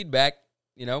 take that lead back.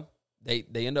 You know, they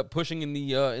end up pushing in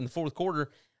the fourth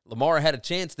quarter. Lamar had a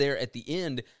chance there at the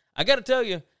end. I got to tell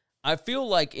you, I feel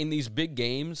like in these big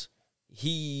games,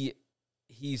 he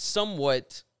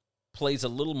somewhat plays a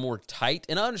little more tight.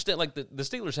 And I understand, like, the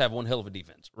Steelers have one hell of a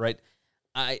defense, right?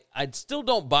 I still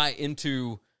don't buy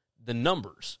into the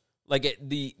numbers. Like,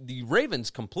 the Ravens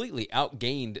completely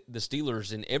outgained the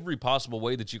Steelers in every possible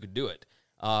way that you could do it.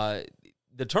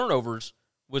 The turnovers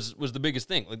was the biggest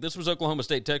thing. Like, this was Oklahoma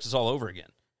State, Texas all over again.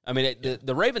 I mean,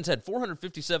 the Ravens had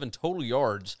 457 total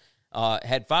yards,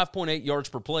 had 5.8 yards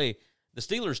per play. The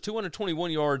Steelers,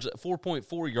 221 yards,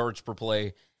 4.4 yards per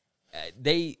play.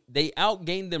 They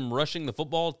outgained them rushing the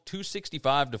football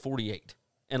 265-48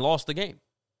 and lost the game.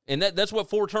 And that's what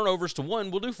 4 turnovers to 1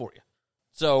 will do for you.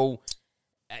 So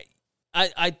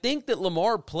I think that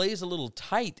Lamar plays a little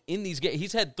tight in these games.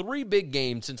 He's had 3 big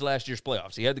games since last year's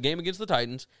playoffs. He had the game against the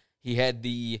Titans. He had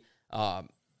the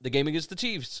game against the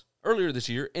Chiefs earlier this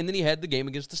year, and then he had the game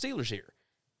against the Steelers here.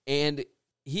 and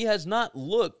he has not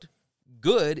looked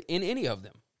good in any of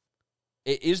them.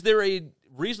 Is there a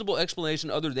reasonable explanation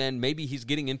other than maybe he's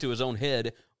getting into his own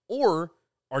head, or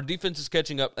are defenses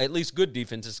catching up, at least good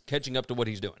defenses, catching up to what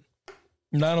he's doing?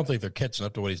 No, I don't think they're catching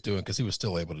up to what he's doing because he was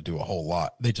still able to do a whole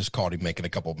lot. They just caught him making a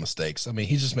couple of mistakes. I mean,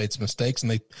 he just made some mistakes,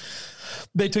 and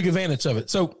they took advantage of it.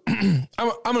 So I'm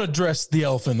going to address the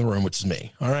elephant in the room, which is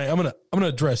me. All right, I'm going to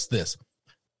address this.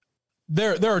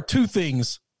 There are two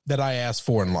things that I ask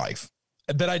for in life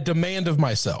that I demand of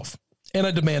myself, and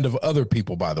I demand of other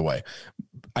people, by the way.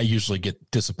 I usually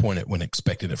get disappointed when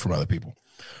expecting it from other people.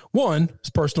 One is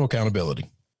personal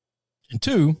accountability, and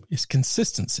two is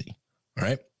consistency. All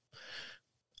right.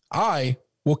 I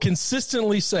will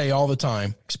consistently say all the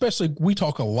time, especially we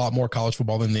talk a lot more college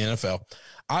football than the NFL.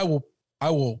 I will.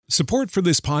 Support for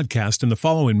this podcast and the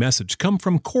following message come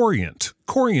from Corient.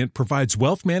 Corient provides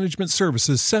wealth management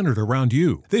services centered around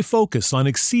you. They focus on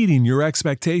exceeding your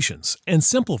expectations and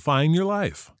simplifying your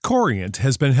life. Corient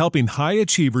has been helping high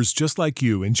achievers just like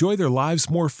you enjoy their lives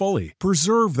more fully,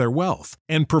 preserve their wealth,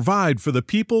 and provide for the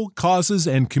people, causes,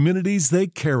 and communities they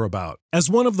care about. As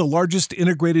one of the largest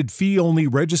integrated fee-only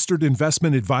registered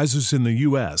investment advisors in the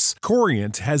U.S.,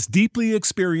 Corient has deeply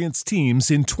experienced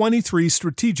teams in 23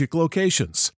 strategic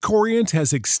locations. Corient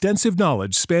has extensive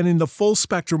knowledge spanning the full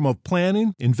spectrum of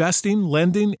planning, investing,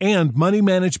 lending, and money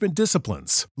management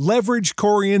disciplines. Leverage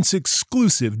Corient's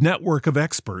exclusive network of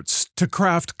experts to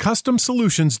craft custom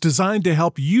solutions designed to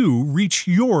help you reach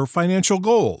your financial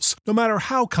goals, no matter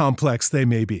how complex they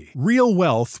may be. Real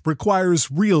wealth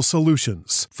requires real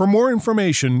solutions. For more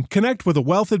information, connect with a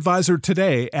wealth advisor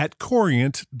today at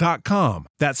Corient.com.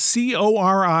 That's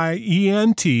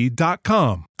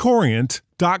Corient.com.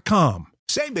 Corient.com.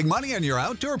 Save big money on your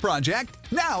outdoor project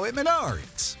now at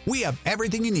Menards. We have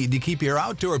everything you need to keep your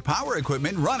outdoor power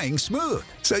equipment running smooth,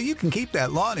 so you can keep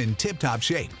that lawn in tip-top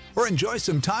shape or enjoy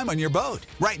some time on your boat.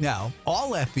 Right now,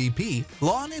 all FVP,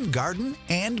 lawn and garden,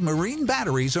 and marine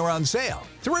batteries are on sale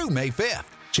through May 5th.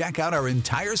 Check out our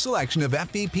entire selection of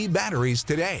FVP batteries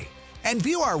today and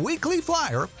view our weekly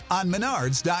flyer on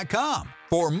Menards.com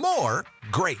for more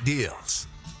great deals.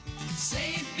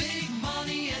 Save big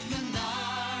money at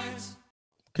Menards.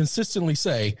 Consistently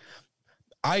say,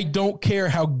 I don't care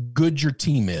how good your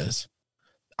team is.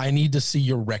 I need to see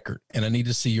your record and I need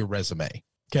to see your resume.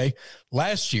 Okay.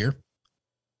 Last year,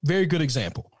 very good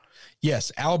example.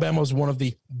 Yes, Alabama was one of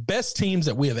the best teams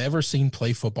that we have ever seen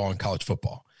play football in college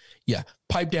football. Yeah,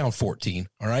 pipe down 14,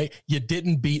 all right? You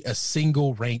didn't beat a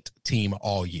single ranked team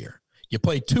all year. You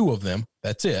played two of them,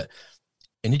 that's it,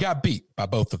 and you got beat by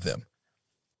both of them.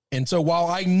 And so while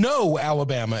I know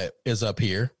Alabama is up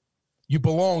here, you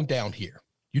belong down here.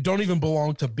 You don't even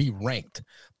belong to be ranked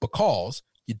because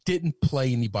you didn't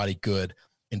play anybody good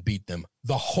and beat them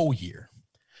the whole year.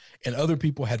 And other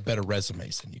people had better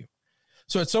resumes than you.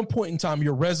 So at some point in time,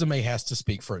 your resume has to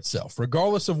speak for itself.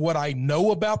 Regardless of what I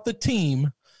know about the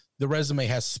team, the resume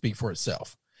has to speak for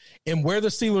itself. And where the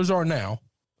Steelers are now,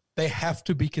 they have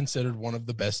to be considered one of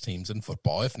the best teams in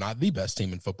football, if not the best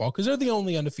team in football, because they're the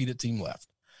only undefeated team left.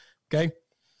 Okay?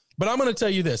 But I'm going to tell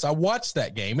you this. I watched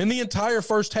that game. In the entire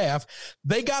first half,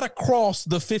 they got across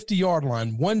the 50-yard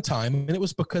line one time, and it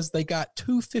was because they got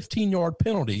two 15-yard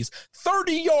penalties,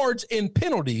 30 yards in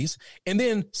penalties, and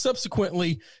then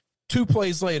subsequently 2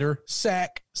 plays later,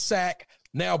 sack,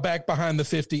 now back behind the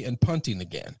 50 and punting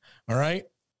again. All right?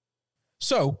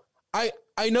 So I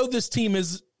know this team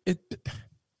is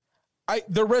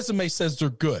their resume says they're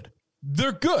good.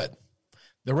 They're good.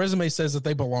 The resume says that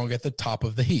they belong at the top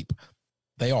of the heap.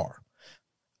 They are.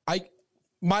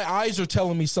 My eyes are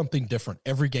telling me something different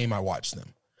every game I watch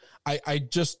them.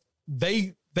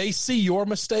 They see your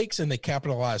mistakes and they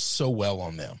capitalize so well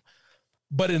on them.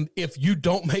 But if you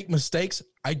don't make mistakes,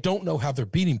 I don't know how they're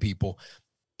beating people.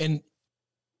 And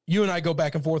you and I go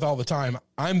back and forth all the time.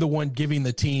 I'm the one giving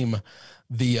the team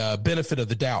the benefit of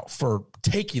the doubt for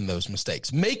taking those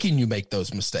mistakes, making you make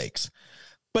those mistakes.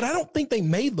 But I don't think they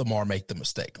made Lamar make the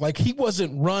mistake. Like, he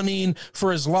wasn't running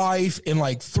for his life and,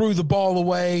 like, threw the ball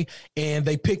away and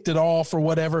they picked it off or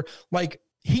whatever. Like,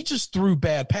 he just threw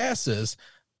bad passes,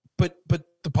 but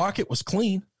the pocket was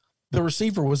clean. The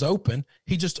receiver was open.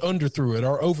 He just underthrew it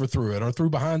or overthrew it or threw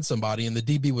behind somebody, and the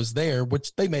DB was there,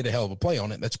 which they made a hell of a play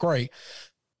on it. That's great.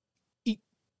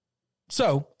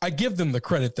 So I give them the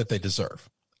credit that they deserve.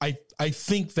 I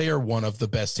think they are one of the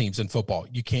best teams in football.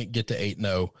 You can't get to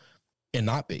 8-0 and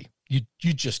not be. You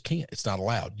just can't. It's not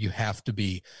allowed. You have to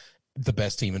be the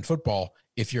best team in football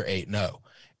if you're 8-0.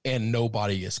 And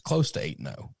nobody is close to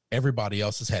 8-0. Everybody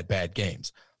else has had bad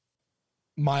games.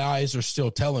 My eyes are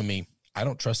still telling me I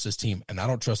don't trust this team, and I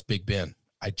don't trust Big Ben.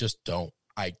 I just don't.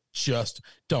 I just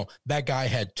don't. That guy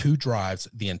had 2 drives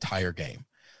the entire game.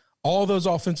 All those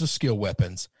offensive skill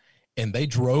weapons, and they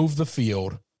drove the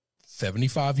field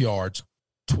 75 yards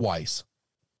twice.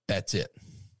 That's it.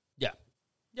 Yeah.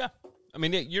 Yeah. I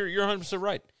mean, you're 100%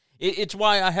 right. It's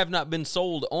why I have not been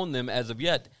sold on them as of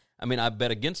yet. I mean, I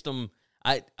bet against them.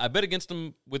 I bet against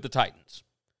them with the Titans.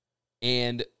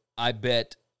 And I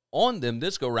bet on them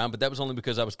this go round, but that was only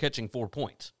because I was catching 4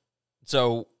 points.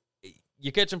 So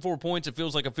you catching 4 points, it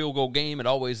feels like a field goal game. It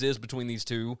always is between these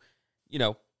two. You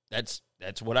know, that's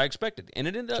what I expected. And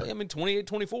it ended up, I mean,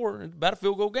 28-24, about a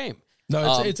field goal game.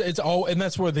 No, it's all, and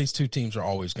that's where these two teams are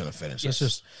always going to finish.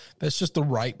 Yes. That's just the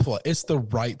right play. It's the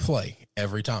right play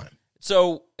every time.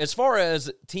 So as far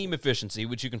as team efficiency,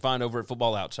 which you can find over at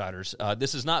Football Outsiders,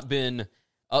 this has not been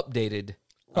updated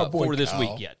for this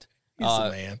week yet. He's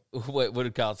the man. What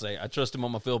did Kyle say? I trust him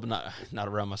on my field, but not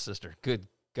around my sister. Good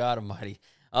God Almighty.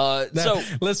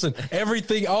 Listen,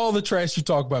 everything, all the trash you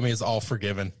talk about me is all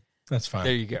forgiven. That's fine.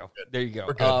 There you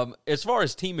go. As far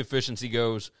as team efficiency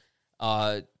goes,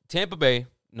 Tampa Bay,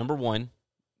 number 1,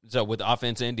 so with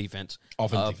offense and defense.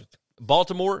 Defense.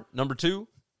 Baltimore, number 2.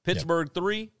 Pittsburgh,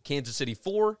 3. Kansas City,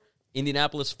 4.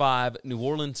 Indianapolis, 5. New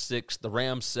Orleans, 6. The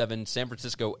Rams, 7. San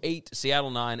Francisco, 8.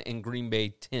 Seattle, 9. And Green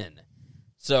Bay, 10.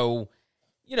 So,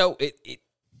 you know,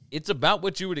 it's about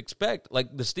what you would expect.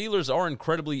 Like, the Steelers are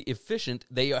incredibly efficient.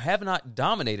 They have not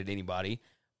dominated anybody,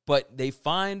 but they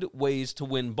find ways to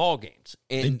win ball games.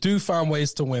 And they do find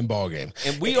ways to win ball games.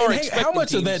 And we are expecting how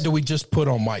much of that do we just put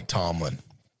on Mike Tomlin?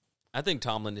 I think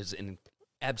Tomlin is an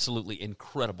absolutely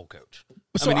incredible coach.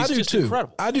 So I do too.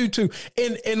 Incredible. I do too.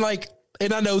 And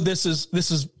I know this is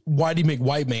Whitey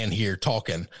McWhite man here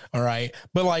talking, all right?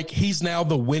 But like, he's now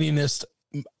the winningest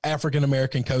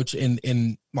African-American coach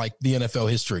in like the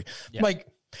NFL history. Yeah. Like,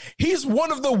 he's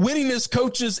one of the winningest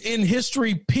coaches in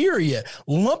history, period.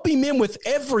 Lump him in with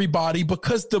everybody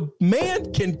because the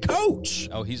man can coach.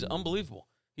 Oh, he's unbelievable.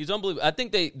 He's unbelievable. I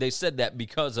think they said that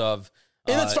because of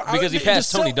because he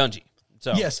passed Tony Dungy.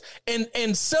 So. Yes,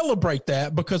 and celebrate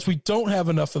that because we don't have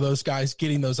enough of those guys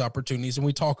getting those opportunities, and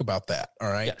we talk about that,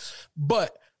 all right? Yes.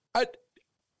 But I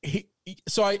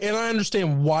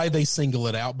understand why they single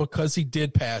it out, because he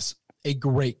did pass a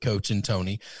great coach in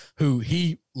Tony, who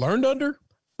he learned under,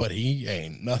 but he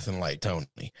ain't nothing like Tony.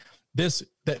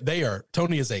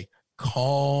 Tony is a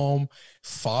calm,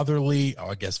 fatherly.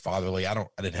 I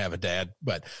didn't have a dad,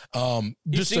 but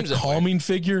just a calming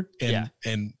figure.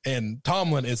 And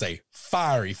Tomlin is a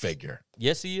fiery figure.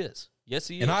 Yes, he is.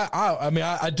 And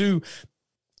I do.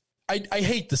 I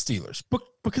hate the Steelers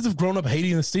because I've grown up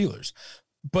hating the Steelers.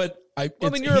 But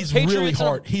he's really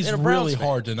hard. He's really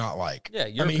hard to not like. Yeah,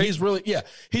 he's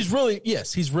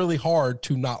really hard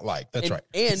to not like. That's right.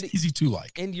 And it's easy to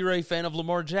like. And you're a fan of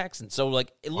Lamar Jackson. So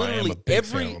like literally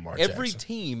every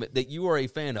team that you are a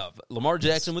fan of, Lamar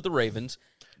Jackson with the Ravens,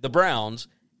 the Browns,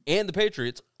 and the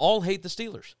Patriots all hate the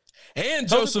Steelers. And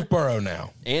Joseph Burrow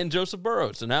now.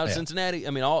 So now Cincinnati,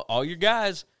 all your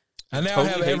guys. I now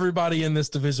have everybody in this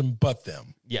division but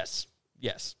them. Yes.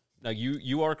 Now,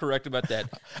 you are correct about that.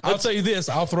 I'll tell you this.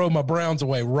 I'll throw my Browns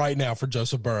away right now for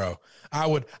Joseph Burrow. I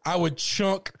would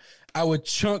chunk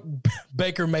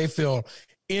Baker Mayfield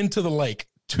into the lake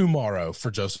tomorrow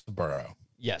for Joseph Burrow.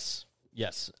 Yes.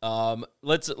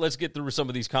 Let's get through some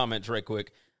of these comments right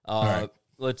quick. All right.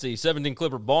 Let's see. 17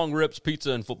 Clipper, bong rips,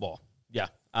 pizza, and football. Yeah,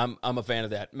 I'm a fan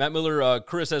of that. Matt Miller,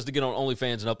 Chris has to get on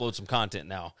OnlyFans and upload some content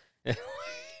now.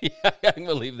 Yeah, I can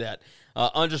believe that.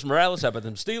 Andres Morales, how about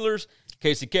them Steelers?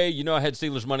 KCK, I had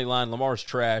Steelers money line. Lamar's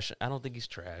trash. I don't think he's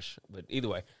trash, but either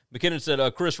way. McKinnon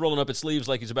said, Chris rolling up his sleeves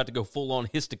like he's about to go full-on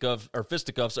fisticuffs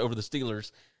over the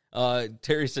Steelers.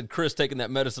 Terry said, Chris taking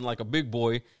that medicine like a big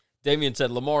boy. Damian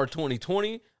said, Lamar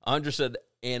 2020. Andres said,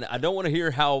 and I don't want to hear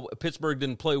how Pittsburgh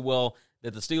didn't play well,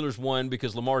 that the Steelers won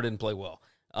because Lamar didn't play well.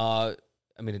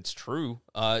 It's true.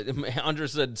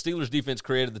 Andres said, Steelers defense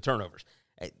created the turnovers.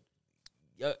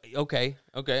 Okay.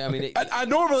 I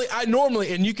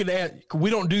normally, and you can add,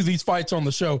 we don't do these fights on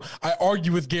the show. I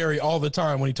argue with Gary all the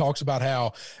time when he talks about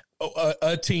how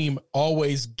a team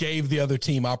always gave the other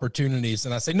team opportunities.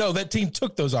 And I say, no, that team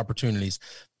took those opportunities.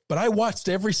 But I watched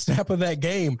every snap of that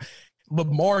game.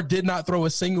 Lamar did not throw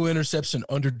a single interception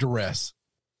under duress.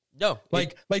 No.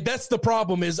 Like that's the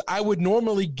problem is I would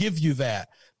normally give you that.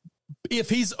 If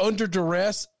he's under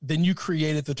duress, then you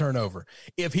created the turnover.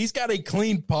 If he's got a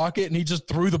clean pocket and he just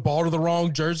threw the ball to the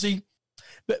wrong jersey,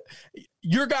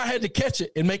 your guy had to catch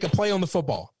it and make a play on the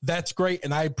football. That's great,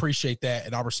 and I appreciate that,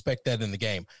 and I respect that in the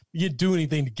game. You didn't do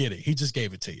anything to get it. He just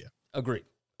gave it to you. Agreed.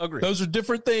 Those are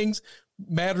different things.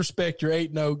 Mad respect. You're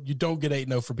 8-0. You don't get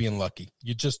 8-0 for being lucky.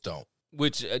 You just don't.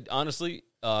 Which, honestly,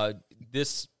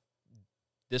 this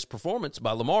performance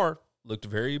by Lamar looked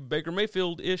very Baker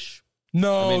Mayfield-ish.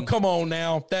 No, I mean, come on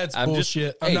now. That's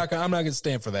bullshit. I'm not going to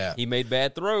stand for that. He made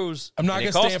bad throws. I'm not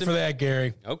going to stand for that,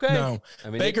 Gary. Okay. No. I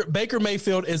mean, Baker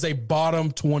Mayfield is a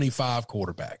bottom 25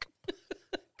 quarterback.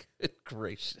 Good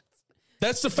gracious.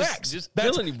 That's the facts. Just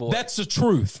killing you, boy. That's the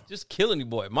truth. Just killing you,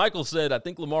 boy. Michael said, I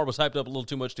think Lamar was hyped up a little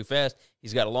too much too fast.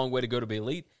 He's got a long way to go to be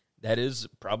elite. That is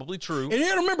probably true. And you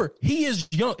got to remember, he is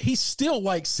young. He's still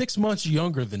like 6 months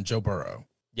younger than Joe Burrow.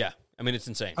 Yeah. I mean, it's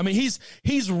insane. I mean,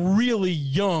 he's really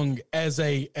young as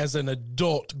an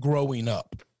adult growing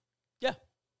up. Yeah.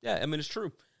 Yeah, I mean, it's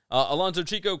true. Alonzo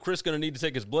Chico, Chris going to need to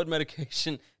take his blood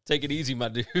medication. Take it easy, my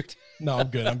dude. No, I'm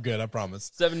good. I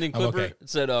promise. 17 Clipper okay.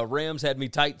 said, Rams had me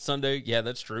tight Sunday. Yeah,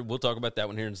 that's true. We'll talk about that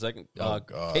one here in a second. Oh,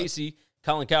 God. Casey,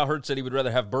 Colin Cowherd said he would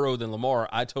rather have Burrow than Lamar.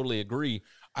 I totally agree.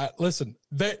 Listen,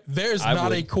 there's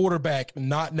not a quarterback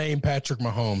not named Patrick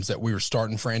Mahomes that we were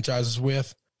starting franchises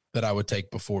with that I would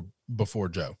take before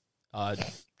Joe.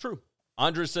 True.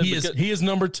 Andre said he is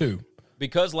number 2.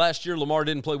 Because last year Lamar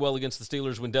didn't play well against the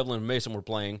Steelers when Devlin and Mason were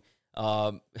playing.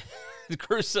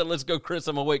 Chris said, let's go, Chris.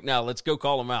 I'm awake now. Let's go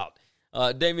call him out.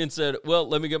 Damian said, well,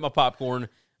 let me get my popcorn.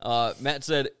 Matt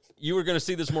said, you were going to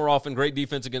see this more often. Great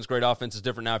defense against great offense is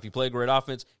different now. If you play great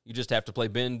offense, you just have to play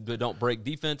bend, but don't break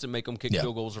defense and make them kick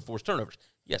field goals or force turnovers.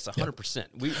 Yes, 100%.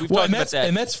 We've talked about that.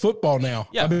 And that's football now.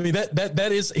 Yeah. I mean,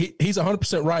 that is, he's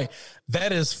 100% right.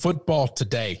 That is football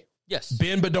today. Yes.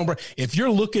 Bend, but don't break. If you're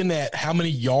looking at how many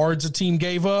yards a team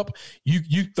gave up,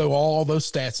 you throw all those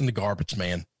stats in the garbage,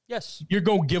 man. Yes. You're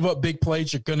going to give up big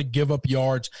plays. You're going to give up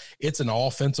yards. It's an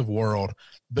offensive world.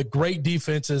 The great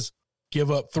defenses give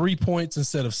up 3 points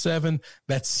instead of 7.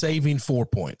 That's saving 4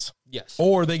 points. Yes.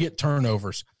 Or they get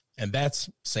turnovers, and that's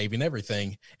saving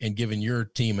everything and giving your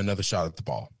team another shot at the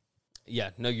ball.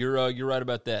 Yeah. No, you're right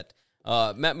about that.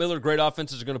 Matt Miller, great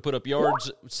offenses are going to put up yards.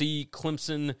 See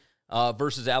Clemson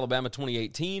versus Alabama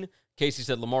 2018. Casey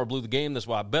said Lamar blew the game. That's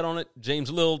why I bet on it. James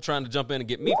Lill trying to jump in and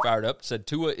get me fired up said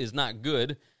Tua is not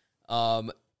good.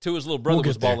 Tua's little brother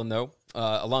was balling, though.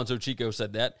 Alonzo Chico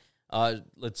said that.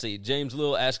 Let's see. James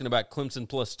Lill asking about Clemson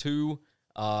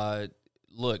 +2.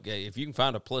 Look, if you can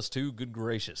find a +2, good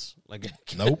gracious.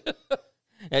 Nope.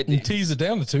 You tease it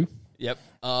down to 2. Yep.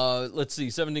 Let's see.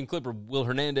 17 Clipper. Will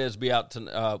Hernandez out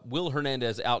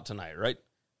tonight, right?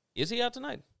 Is he out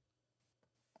tonight?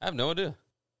 I have no idea.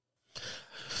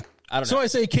 I don't know. So I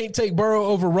say can't take Burrow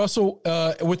over Russell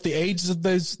with the ages of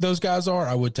those guys are.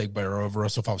 I would take Burrow over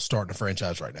Russell if I was starting a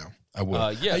franchise right now. I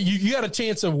would. Yeah. You got a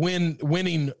chance of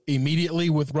winning immediately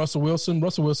with Russell Wilson.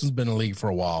 Russell Wilson's been in the league for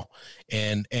a while.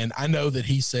 And I know that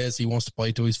he says he wants to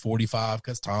play till he's 45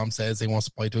 because Tom says he wants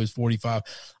to play till he's 45.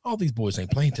 All these boys ain't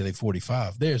playing till they're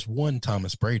 45. There's one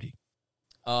Thomas Brady.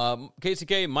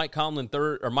 KCK, Mike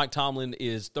Tomlin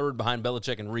is third behind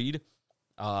Belichick and Reed.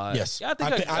 Yes. Yeah,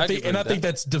 I think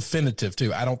that's definitive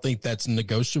too. I don't think that's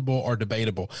negotiable or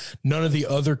debatable. None of the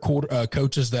other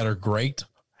coaches that are great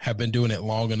have been doing it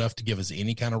long enough to give us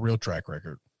any kind of real track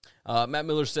record. Matt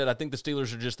Miller said, I think the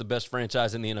Steelers are just the best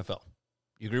franchise in the NFL.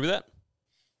 You agree with that?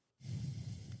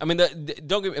 I mean,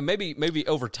 don't get maybe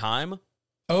over time.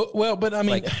 Oh, well, but I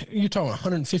mean, you're talking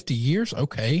 150 years.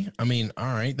 Okay. I mean, all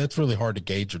right. That's really hard to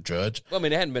gauge or judge. Well, I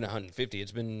mean, it hadn't been 150.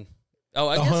 It's been,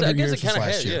 I guess it kind of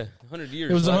has. Yeah. 100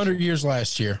 years. It was 100 years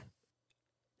last year.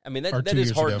 I mean, that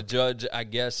is hard to judge, I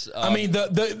guess. I mean,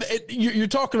 you're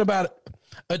talking about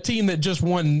a team that just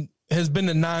has been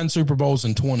to 9 Super Bowls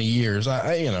in 20 years.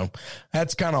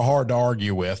 That's kind of hard to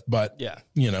argue with, but yeah,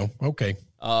 okay.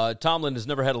 Tomlin has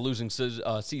never had a losing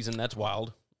season. That's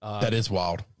wild. That is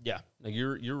wild. Yeah,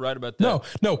 you're right about that.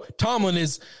 No. Tomlin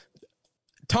is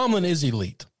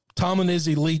elite. Tomlin is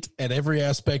elite at every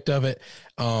aspect of it,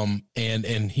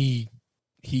 and he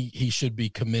should be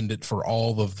commended for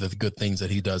all of the good things that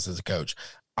he does as a coach.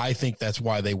 I think that's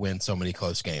why they win so many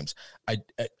close games.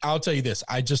 I'll tell you this: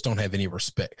 I just don't have any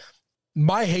respect.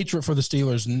 My hatred for the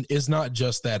Steelers is not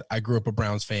just that I grew up a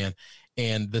Browns fan,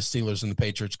 and the Steelers and the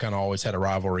Patriots kind of always had a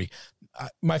rivalry.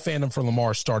 My fandom for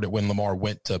Lamar started when Lamar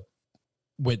went to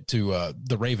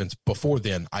the Ravens. Before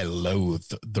then, I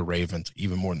loathed the Ravens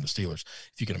even more than the Steelers,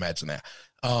 if you can imagine that.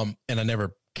 And I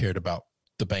never cared about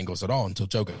the Bengals at all until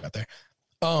Joe got there.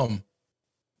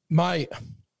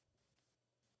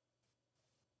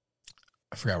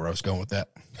 I forgot where I was going with that.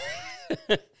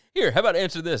 Here, how about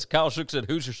answer this? Kyle Shook said,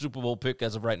 who's your Super Bowl pick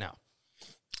as of right now?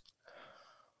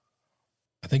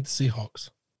 I think the Seahawks.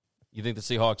 You think the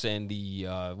Seahawks and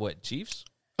the, Chiefs?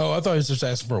 Oh, I thought he was just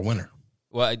asking for a winner.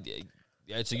 Well,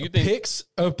 so you think... Picks?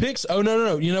 Oh,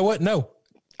 no. You know what? No.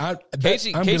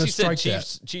 Casey said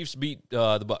Chiefs beat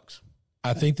the Bucks.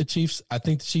 I think the Chiefs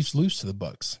lose to the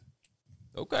Bucks.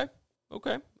 Okay. I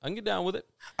can get down with it.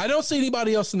 I don't see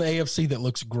anybody else in the AFC that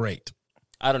looks great.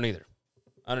 I don't either.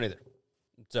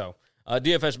 So,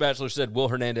 DFS Bachelor said Will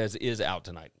Hernandez is out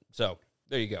tonight. So,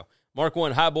 there you go. Mark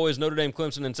 1, hi, boys, Notre Dame,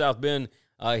 Clemson, and South Bend.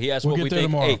 He asked We'll what we get there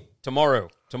think. tomorrow.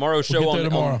 Hey, tomorrow's show We'll get there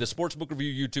on tomorrow. the Sportsbook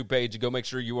Review YouTube page. Go make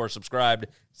sure you are subscribed.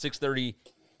 6:30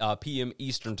 p.m.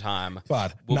 Eastern time.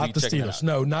 But We'll not be the checking that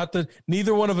Steelers. out.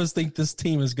 Neither one of us think this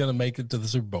team is going to make it to the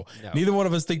Super Bowl. No. Neither one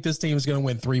of us think this team is going to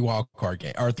win 3 wild card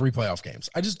games or 3 playoff games.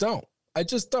 I just don't.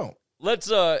 Let's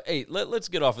let's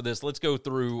get off of this. Let's go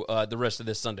through the rest of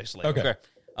this Sunday slate. Okay.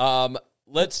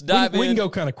 Let's dive We in. can go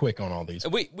kind of quick on all these.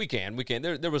 We can.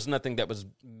 There was nothing that was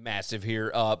massive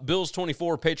here. Bills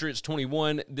 24, Patriots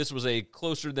 21. This was a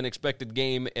closer than expected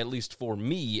game, at least for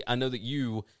me. I know that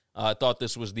you thought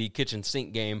this was the kitchen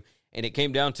sink game, and it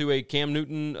came down to a Cam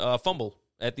Newton fumble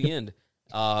at the end.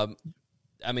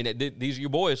 These are your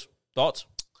boys. Thoughts?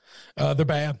 They're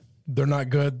bad. They're not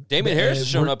good. Damian Harris has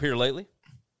shown up here lately.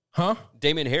 Huh?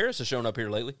 Damian Harris has shown up here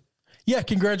lately. Yeah,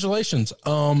 congratulations.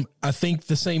 I think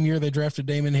the same year they drafted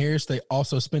Damian Harris, they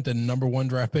also spent a number 1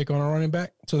 draft pick on a running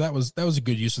back. So that was a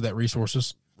good use of that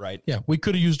resources. Right. Yeah, we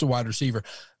could have used a wide receiver.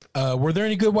 Were there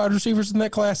any good wide receivers in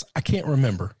that class? I can't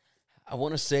remember. I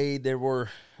want to say there were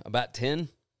about 10.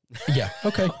 Yeah.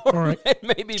 Okay. All right.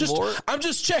 Maybe more. I'm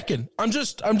just checking. I'm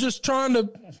just trying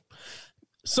to.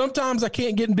 Sometimes I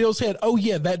can't get in Bill's head. Oh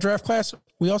yeah, that draft class.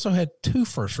 We also had 2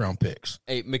 first-round picks.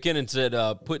 Hey, McKinnon said,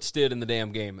 "Put Stid in the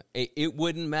damn game." Hey, it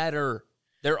wouldn't matter.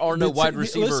 There are no wide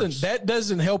receivers. Listen, that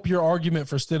doesn't help your argument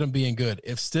for Stidham being good.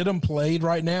 If Stidham played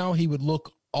right now, he would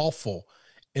look awful,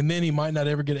 and then he might not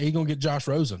ever get. He's gonna get Josh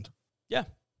Rosen. Yeah.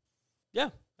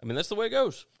 I mean, that's the way it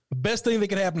goes. The best thing that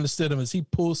could happen to Stidham is he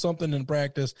pulls something in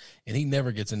practice, and he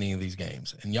never gets in any of these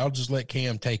games. And y'all just let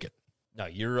Cam take it. No,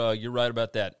 you're right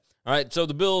about that. All right, so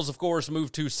the Bills, of course,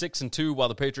 moved to 6-2, while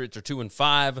the Patriots are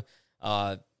 2-5.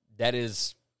 That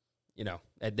is,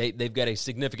 they've got a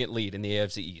significant lead in the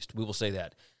AFC East. We will say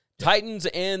that. Titans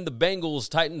and the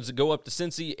Bengals. Titans go up to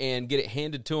Cincy and get it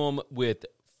handed to them with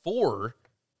 4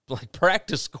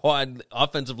 practice squad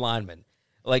offensive linemen.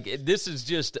 This is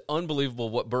just unbelievable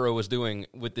what Burrow is doing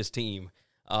with this team.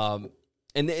 And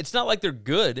it's not like they're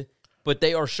good, but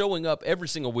they are showing up every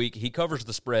single week. He covers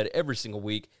the spread every single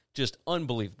week. Just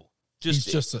unbelievable. He's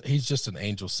just an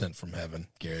angel sent from heaven,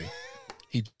 Gary.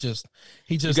 He just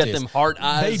you got is. them heart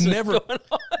eyes.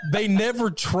 They never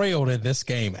trailed in this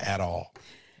game at all.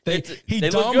 He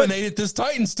they look dominated this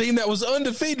Titans team that was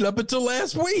undefeated up until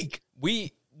last week.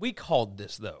 We called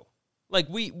this though.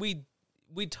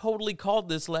 We totally called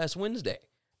this last Wednesday.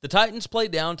 The Titans play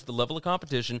down to the level of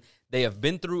competition. They have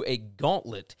been through a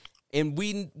gauntlet, and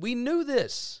we knew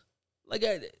this.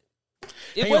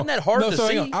 It wasn't that hard to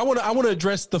see. I want to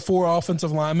address the 4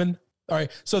 offensive linemen. All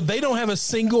right, so they don't have a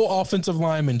single offensive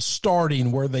lineman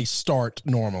starting where they start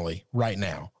normally right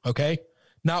now, okay?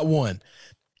 Not one.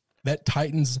 That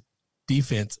Titans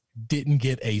defense didn't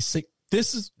get a sick. I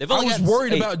was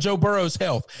worried about Joe Burrow's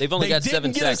health. They've only got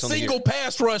 7 sacks on the year. They didn't get a single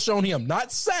pass rush on him,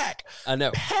 not sack. I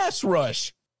know. Pass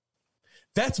rush.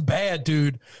 That's bad,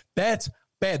 dude. That's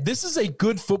bad. This is a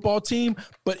good football team,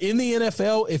 but in the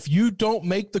NFL, if you don't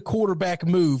make the quarterback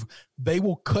move, they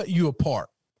will cut you apart.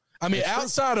 I mean,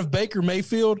 outside of Baker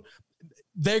Mayfield,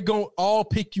 they're going to all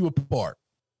pick you apart.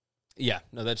 Yeah,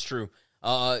 no, that's true.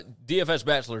 DFS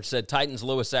Bachelor said Titans'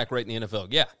 lowest sack rate in the NFL.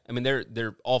 Yeah, I mean,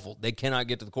 they're awful. They cannot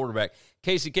get to the quarterback.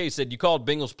 KCK said, you called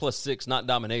Bengals +6, not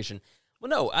domination. Well,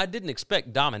 no, I didn't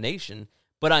expect domination,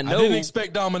 but I didn't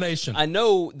expect domination. I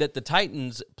know that the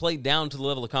Titans played down to the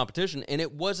level of competition, and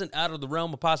it wasn't out of the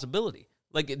realm of possibility.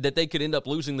 That they could end up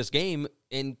losing this game,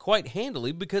 and quite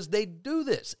handily, because they do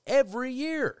this every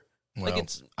year. Well,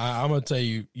 I'm going to tell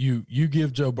you, you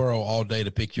give Joe Burrow all day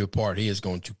to pick you apart, he is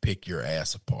going to pick your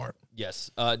ass apart.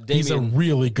 Yes. He's a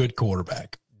really good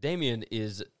quarterback. Damian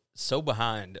is so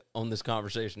behind on this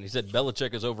conversation. He said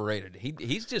Belichick is overrated.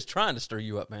 He's just trying to stir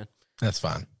you up, man. That's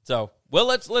fine. So, well,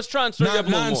 let's try and stir you up a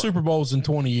little more. 9 Super Bowls in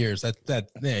 20 years.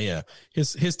 Yeah.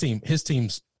 His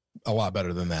team's a lot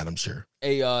better than that, I'm sure.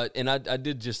 And I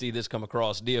did just see this come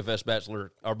across. DFS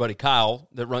Bachelor, our buddy Kyle,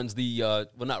 that runs the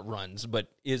not runs, but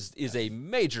is a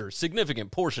major,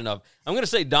 significant portion of. I'm going to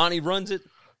say Donnie runs it,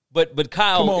 but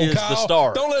Kyle is Kyle. the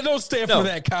star. Don't stand for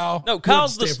that, Kyle. No,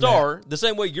 Kyle's the star. The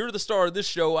same way you're the star of this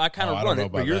show. I kind of run it,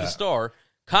 but you're the star.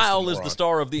 Kyle is the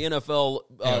star of the NFL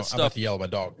stuff. I'm about to yell at my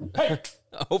dog. Hey!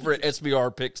 Over at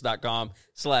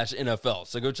sbrpicks.com/NFL.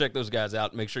 So go check those guys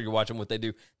out. Make sure you're watching what they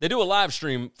do. They do a live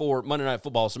stream for Monday Night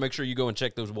Football, so make sure you go and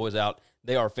check those boys out.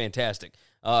 They are fantastic.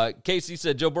 Casey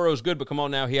said, Joe Burrow's good, but come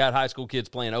on now. He had high school kids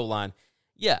playing O-line.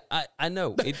 Yeah, I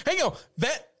know. Hang on.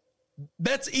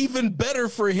 that's even better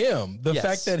for him. The Yes.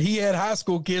 fact that he had high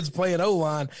school kids playing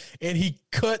O-line and he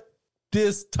cut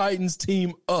this Titans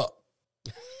team up.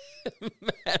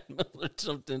 Matt Miller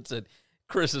jumped in and said,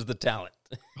 Chris is the talent.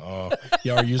 Oh,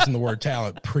 y'all are using the word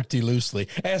talent pretty loosely.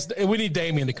 We need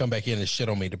Damian to come back in and shit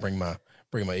on me to bring my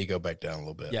ego back down a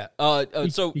little bit. Yeah. He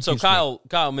So keeps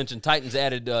Kyle mentioned Titans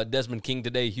added Desmond King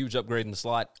today. Huge upgrade in the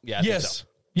slot. Yeah. I think so.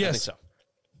 Yes. I think so.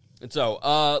 And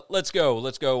so let's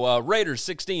go. Raiders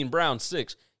 16, Browns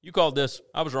 6. You called this.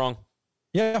 I was wrong.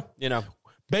 Yeah. You know.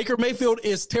 Baker Mayfield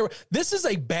is terrible. This is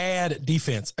a bad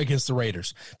defense against the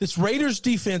Raiders. This Raiders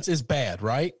defense is bad,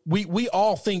 right? We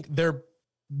all think they're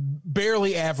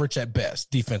barely average at best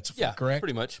defensively, Yeah. correct?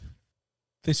 Pretty much.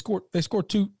 They scored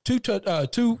two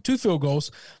field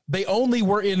goals. They only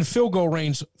were in field goal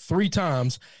range 3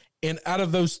 times, and out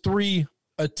of those 3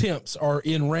 attempts are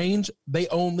in range, they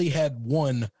only had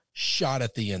 1 shot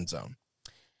at the end zone.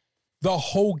 The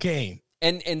whole game.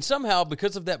 And somehow,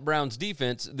 because of that Browns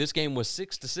defense, this game was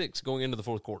 6-6 going into the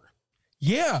fourth quarter.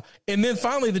 Yeah, and then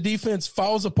finally the defense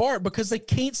falls apart because they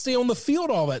can't stay on the field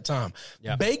all that time.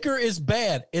 Yeah. Baker is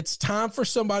bad. It's time for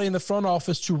somebody in the front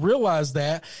office to realize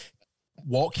that,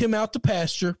 walk him out to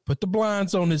pasture, put the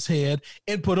blinds on his head,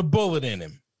 and put a bullet in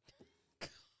him.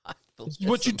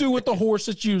 What you do with the horse,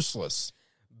 it's useless.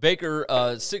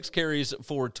 Baker, 6 carries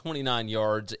for 29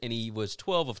 yards, and he was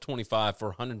 12 of 25 for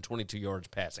 122 yards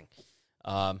passing.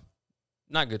 Not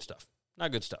good stuff.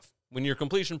 Not good stuff. When your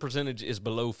completion percentage is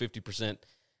below 50%,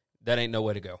 that ain't no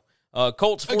way to go.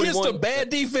 Colts 41. Against a bad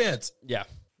defense. Yeah.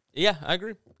 Yeah, I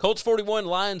agree. Colts 41,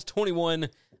 Lions 21.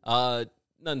 Nothing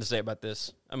to say about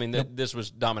this. I mean, this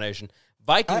was domination.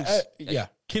 Vikings.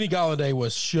 Kenny Golladay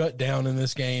was shut down in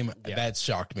this game. Yeah. That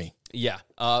shocked me. Yeah.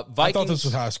 Vikings, I thought this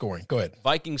was high scoring. Go ahead.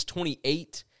 Vikings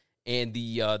 28 and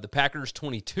the Packers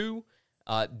 22.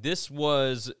 This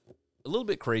was a little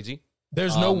bit crazy.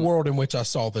 There's no world in which I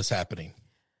saw this happening.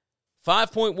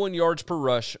 5.1 yards per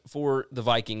rush for the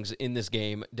Vikings in this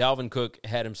game. Dalvin Cook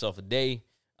had himself a day.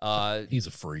 He's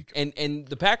a freak. And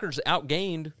the Packers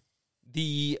outgained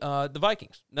the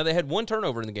Vikings. Now, they had 1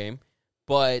 turnover in the game,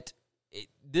 but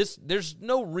there's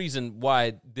no reason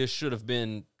why this should have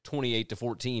been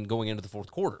 28-14 going into the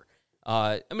fourth quarter.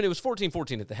 I mean, it was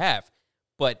 14-14 at the half,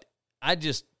 but I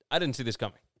didn't see this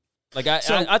coming. Like, I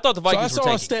thought the Vikings were taking. So I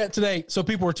saw a stat today. So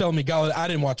people were telling me, Golladay, I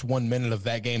didn't watch 1 minute of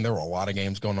that game. There were a lot of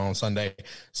games going on Sunday.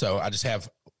 So I just have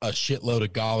a shitload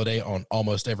of Golladay on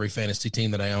almost every fantasy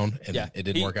team that I own, and it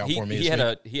didn't work out for me. He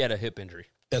had a hip injury.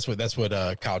 That's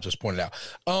what Kyle just pointed out.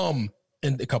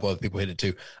 And a couple other people hit it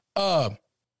too.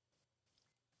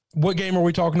 What game are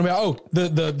we talking about? Oh,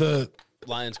 the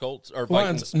Lions Colts or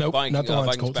Lions? Vikings? Nope, not the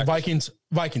Lions Vikings, Colts.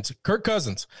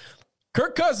 Vikings.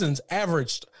 Kirk Cousins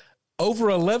averaged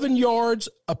over 11 yards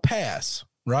a pass,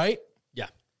 right? Yeah.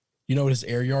 You know what his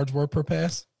air yards were per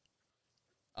pass?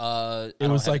 It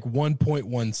was like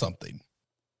 1.1 something.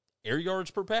 Air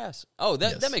yards per pass. Oh,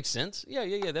 that Yes. makes sense.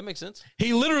 Yeah, that makes sense.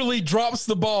 He literally drops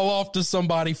the ball off to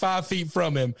somebody 5 feet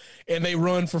from him, and they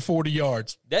run for 40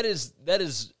 yards. That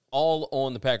is all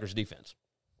on the Packers defense.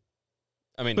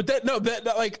 I mean, But that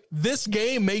like this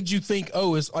game made you think,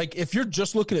 it's like if you're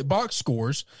just looking at box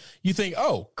scores, you think,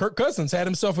 Kirk Cousins had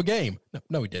himself a game.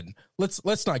 No, he didn't.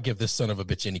 Let's not give this son of a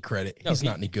bitch any credit. He's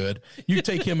not any good. You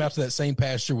take him out to that same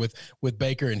pasture with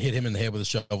Baker and hit him in the head with a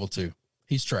shovel too.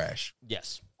 He's trash.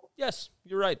 Yes,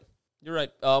 you're right.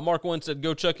 Mark One said,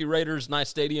 "Go Chucky Raiders, nice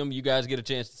stadium. You guys get a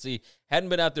chance to see. Hadn't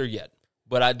been out there yet,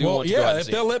 but I do want to go out and if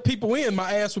see they'll it. let people in,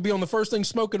 my ass would be on the first thing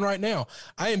smoking right now.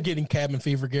 I am getting cabin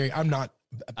fever, Gary. I'm not.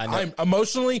 I'm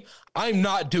emotionally, I'm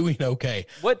not doing okay.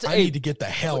 I need to get the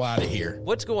hell out of here.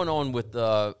 What's going on with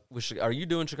are you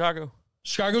doing Chicago?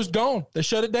 Chicago's gone. They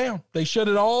shut it down. They shut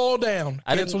it all down.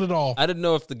 Canceled it all. I didn't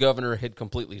know if the governor had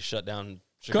completely shut down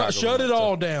Chicago. Shut it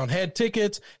all down. Had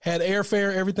tickets, had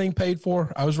airfare, everything paid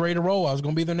for. I was ready to roll. I was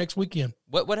going to be there next weekend.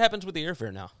 What happens with the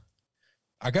airfare now?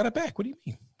 I got it back. What do you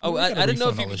mean? Oh, I didn't know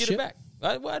if you could get it back.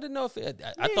 I didn't know if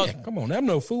I thought. Come on, I'm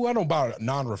no fool. I don't buy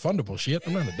non-refundable shit.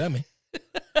 I'm not a dummy.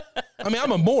 I mean,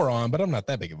 I'm a moron, but I'm not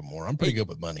that big of a moron. I'm pretty good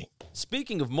with money.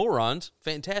 Speaking of morons,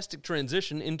 fantastic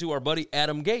transition into our buddy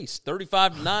Adam Gase.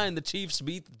 35-9, the Chiefs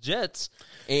beat the Jets,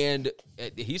 and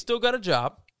he's still got a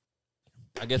job.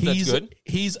 I guess that's good.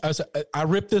 I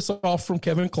ripped this off from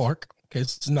Kevin Clark,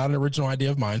 because it's not an original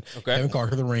idea of mine. Okay. Kevin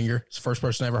Clark of The Ringer, it's the first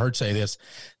person I ever heard say this.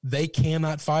 They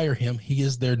cannot fire him. He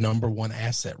is their number one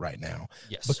asset right now.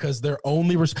 Yes. Because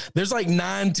there's like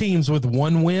 9 teams with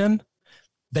 1 win.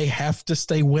 They have to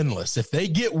stay winless. If they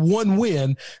get 1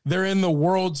 win, they're in the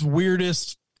world's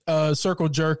weirdest circle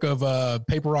jerk of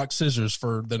paper, rock, scissors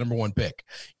for the number 1 pick.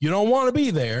 You don't want to be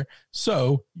there.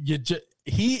 So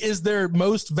he is their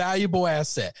most valuable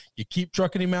asset. You keep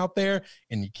trucking him out there,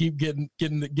 and you keep getting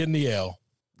the L.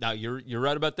 Now you're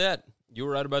right about that. You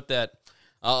were right about that.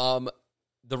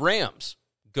 The Rams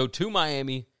go to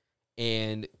Miami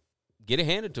and get it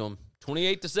handed to them,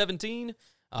 28-17.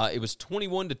 It was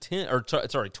 21-10, or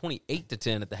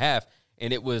 28-10 at the half,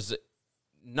 and it was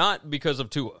not because of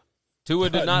Tua. Tua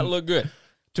did not look good.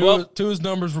 Tua's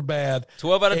numbers were bad.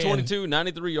 12 out of 22,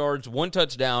 93 yards, 1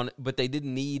 touchdown, but they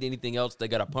didn't need anything else. They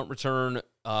got a punt return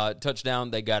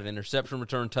touchdown. They got an interception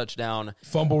return touchdown.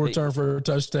 Fumble return for a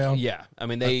touchdown. Yeah. I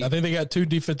mean, I think they got 2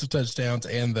 defensive touchdowns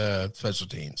and the special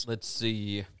teams. Let's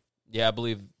see. Yeah, I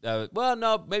believe.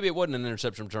 No, maybe it wasn't an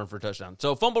interception return for a touchdown.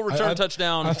 So fumble return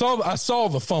touchdown. I saw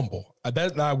the fumble.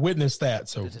 I witnessed that.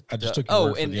 So I just took your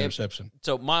word for the interception.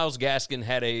 So Myles Gaskin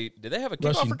had did they have a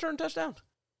kickoff return touchdown?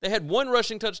 They had 1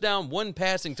 rushing touchdown, 1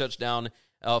 passing touchdown,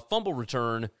 fumble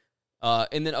return,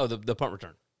 and then the punt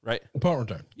return, right? The punt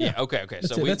return. Yeah. Okay.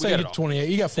 So we got it all. 28.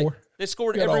 You got 4. They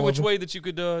scored every which way that you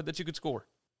could score.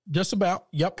 Just about.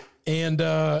 Yep.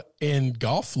 And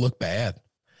Goff looked bad.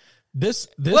 What's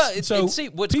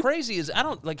crazy is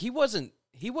he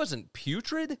wasn't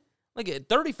putrid. Like at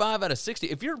 35 out of 60,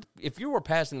 if you were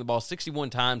passing the ball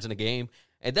 61 times in a game,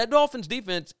 and that Dolphins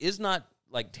defense is not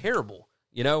like terrible,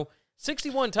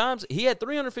 61 times, he had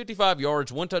 355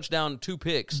 yards, 1 touchdown, 2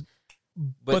 picks.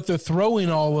 But they're throwing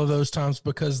all of those times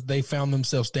because they found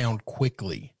themselves down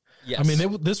quickly. Yes. I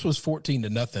mean, this was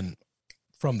 14-0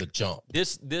 from the jump.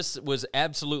 This was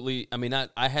absolutely. I mean,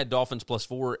 I had Dolphins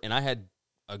 +4, and I had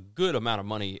a good amount of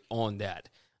money on that.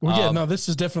 Well, this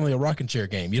is definitely a rocking chair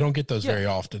game. You don't get those very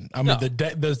often. I mean,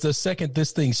 the second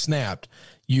this thing snapped,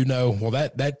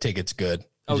 that ticket's good.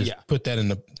 Put that in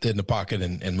the pocket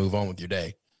and move on with your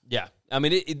day. Yeah, I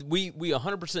mean, we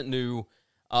 100% knew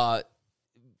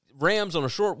Rams on a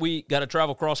short week got to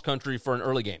travel cross country for an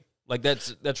early game. Like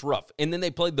that's rough. And then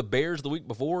they played the Bears the week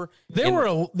before. There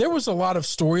was a lot of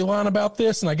storyline about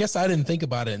this, and I guess I didn't think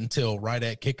about it until right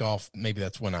at kickoff. Maybe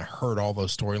that's when I heard all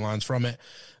those storylines from it.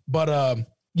 But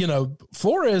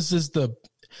Flores is that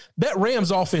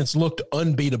Rams offense looked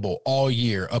unbeatable all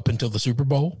year up until the Super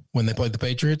Bowl when they played the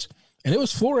Patriots, and it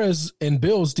was Flores and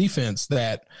Bill's defense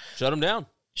that shut them down.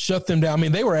 I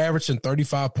mean, they were averaging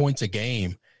 35 points a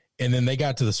game, and then they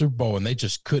got to the Super Bowl and they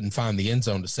just couldn't find the end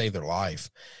zone to save their life.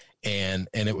 And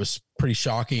it was pretty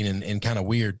shocking and kind of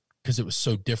weird because it was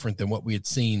so different than what we had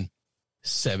seen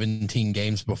 17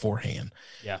 games beforehand.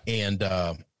 Yeah. And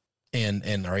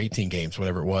or 18 games,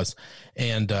 whatever it was.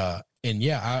 And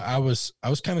yeah, I was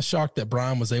kind of shocked that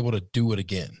Brian was able to do it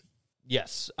again.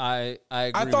 Yes, I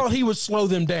agree. I thought he would slow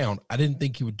them down. I didn't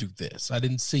think he would do this. I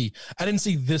didn't see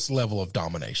this level of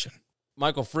domination.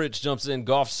 Michael Fritz jumps in.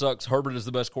 Goff sucks. Herbert is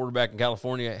the best quarterback in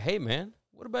California. Hey man,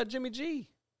 what about Jimmy G?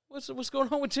 What's going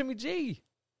on with Jimmy G?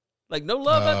 Like no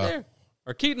love out there,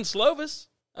 or Keaton Slovis?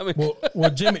 I mean,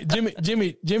 well,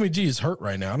 Jimmy G is hurt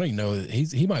right now. I don't even know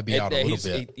he might be out a little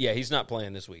bit. He's not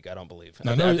playing this week. I don't believe.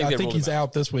 I think he's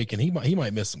out this week, and he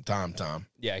might miss some time.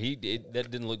 Yeah,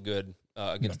 that didn't look good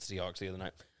against the Seahawks the other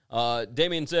night.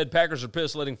 Damian said Packers are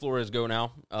pissed letting Flores go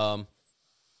now. I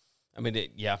mean, I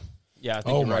think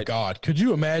oh my right. God, could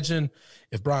you imagine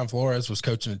if Brian Flores was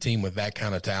coaching a team with that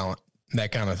kind of talent,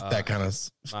 that kind of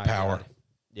power? God.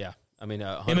 Yeah, I mean,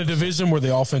 100%. In a division where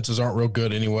the offenses aren't real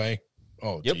good anyway.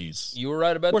 Oh, jeez. You were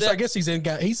right about that. Of course, I guess he's in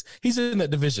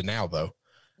that division now, though.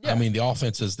 Yeah. I mean, the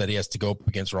offenses that he has to go up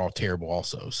against are all terrible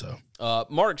also. So,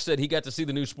 Mark said he got to see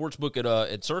the new sports book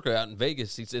at Circa out in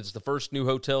Vegas. He said it's the first new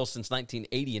hotel since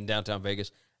 1980 in downtown Vegas.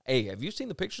 Hey, have you seen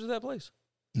the pictures of that place?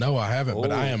 No, I haven't,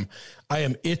 but I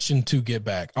am itching to get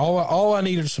back. All I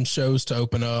need are some shows to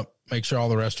open up, make sure all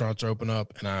the restaurants are open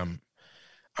up, and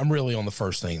I'm really on the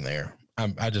first thing there.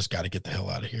 I just got to get the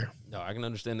hell out of here. No, I can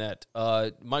understand that.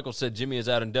 Michael said Jimmy is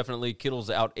out indefinitely.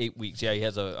 Kittle's out 8 weeks. Yeah, he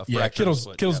has a fracture. Yeah,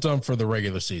 Kittle's done for the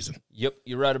regular season. Yep,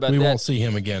 you're right about that. We won't see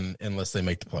him again unless they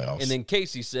make the playoffs. And then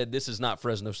Casey said this is not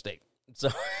Fresno State. So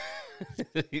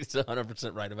he's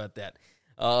 100% right about that.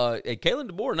 Hey, Kalen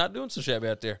DeBoer not doing so shabby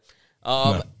out there.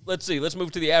 No. Let's see. Let's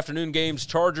move to the afternoon games.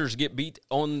 Chargers get beat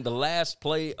on the last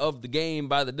play of the game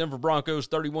by the Denver Broncos,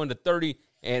 31-30.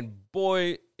 And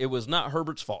boy, it was not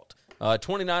Herbert's fault.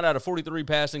 29 out of 43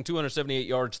 passing, 278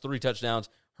 yards, 3 touchdowns.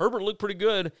 Herbert looked pretty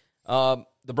good. The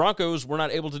Broncos were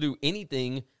not able to do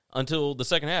anything until the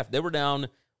second half. They were down,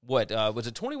 was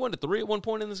it 21-3 at one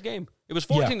point in this game? It was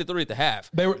 14-3 at the half.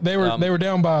 They were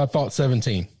down by, I thought,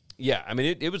 17. Yeah, I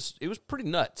mean, it was pretty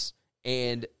nuts.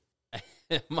 And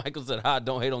Michael said,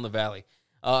 don't hate on the Valley.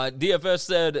 DFS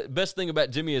said, best thing about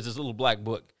Jimmy is his little black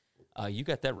book. You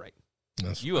got that right.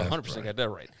 You 100% got that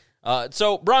right.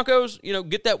 So Broncos,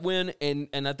 get that win,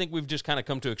 and I think we've just kind of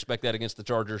come to expect that against the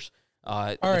Chargers.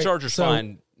 The Chargers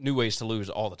find new ways to lose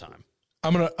all the time.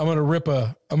 I'm gonna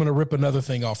rip another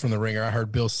thing off from the ringer. I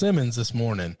heard Bill Simmons this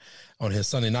morning on his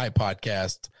Sunday night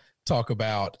podcast talk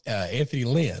about Anthony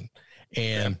Lynn,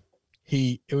 and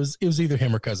it was either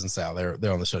him or Cousin Sal.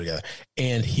 They're on the show together,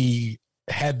 and he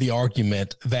had the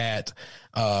argument that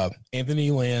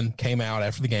Anthony Lynn came out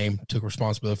after the game, took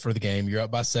responsibility for the game. You're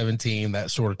up by 17,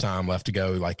 that sort of time left to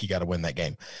go. Like, you got to win that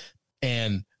game.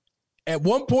 And at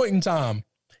one point in time,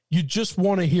 you just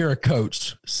want to hear a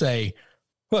coach say,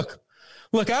 look,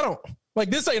 I don't like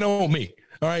this ain't on me.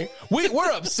 All right.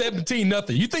 We're up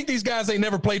 17-0. You think these guys ain't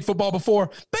never played football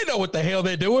before? They know what the hell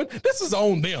they're doing. This is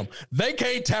on them. They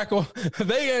can't tackle.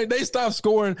 They stopped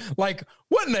scoring. Like,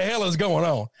 what in the hell is going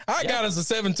on? I got us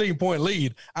a 17-point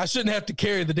lead. I shouldn't have to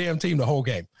carry the damn team the whole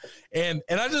game. And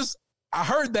I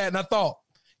heard that and I thought,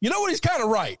 you know what? He's kind of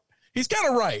right. He's kind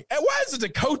of right. And why is it the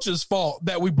coach's fault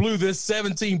that we blew this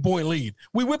 17-point lead?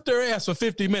 We whipped their ass for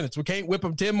 50 minutes. We can't whip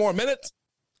them 10 more minutes?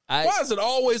 Why is it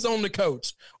always on the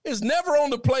coach? It's never on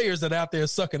the players that are out there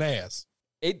sucking ass.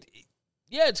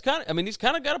 It's kind of, he's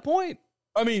kind of got a point.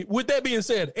 With that being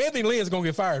said, Anthony Lynn's going to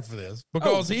get fired for this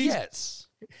because he's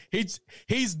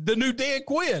the new Dan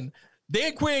Quinn.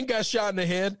 Dan Quinn got shot in the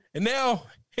head, and now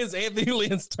it's Anthony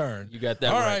Lynn's turn. You got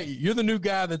that All right. You're the new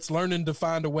guy that's learning to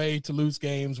find a way to lose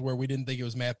games where we didn't think it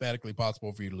was mathematically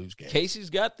possible for you to lose games. Casey's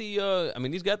got he's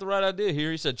got the right idea here.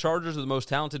 He said Chargers are the most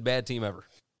talented bad team ever.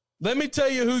 Let me tell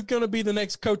you who's going to be the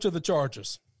next coach of the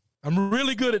Chargers. I'm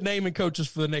really good at naming coaches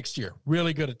for the next year.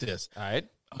 Really good at this. All right.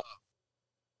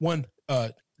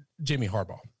 Jimmy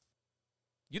Harbaugh.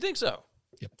 You think so?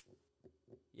 Yep.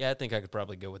 Yeah, I think I could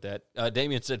probably go with that.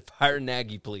 Damian said, fire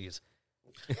Nagy, please.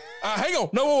 Hang on.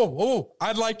 No.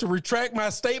 I'd like to retract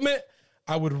my statement.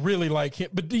 I would really like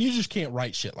him, but you just can't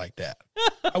write shit like that.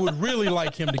 I would really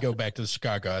like him to go back to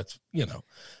Chicago. It's,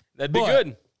 That'd be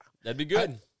good. That'd be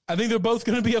good. I think they're both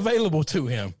going to be available to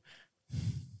him.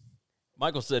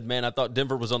 Michael said, man, I thought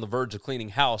Denver was on the verge of cleaning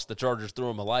house. The Chargers threw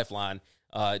him a lifeline.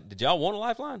 Did y'all want a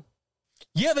lifeline?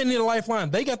 Yeah, they need a lifeline.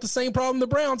 They got the same problem the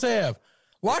Browns have.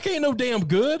 Locke ain't no damn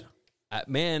good.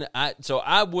 So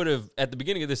I would have, at the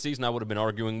beginning of this season, I would have been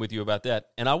arguing with you about that,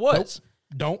 and I was.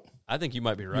 Nope, don't. I think you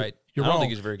might be right. You're I don't wrong.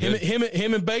 think he's very good.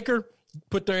 Him and Baker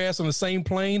put their ass on the same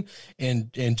plane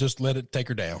and just let it take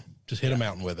her down. Just hit a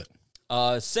mountain with it.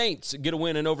 Saints get a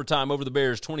win in overtime over the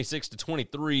Bears,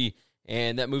 26-23,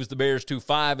 and that moves the Bears to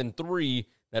 5-3.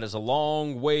 That is a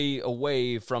long way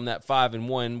away from that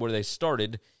 5-1 where they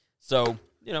started. So,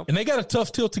 and they got a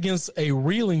tough tilt against a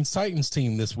reeling Titans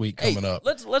team this week coming up.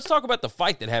 Let's talk about the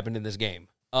fight that happened in this game.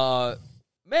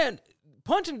 Man,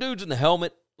 punching dudes in the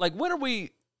helmet. Like, what are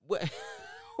we doing?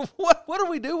 What are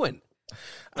we doing?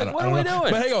 But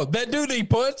hang on, that dude he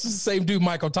punched is the same dude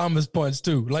Michael Thomas punched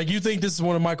too. Like, you think this is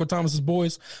one of Michael Thomas's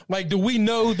boys? Like, do we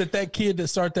know that kid that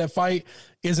started that fight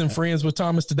isn't friends with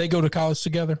Thomas? Did they go to college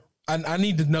together? I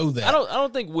need to know that. I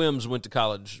don't think Wims went to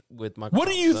college with Michael. What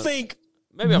do you think?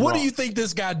 Maybe I'm what wrong. do you think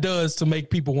this guy does to make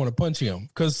people want to punch him?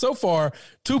 Because so far,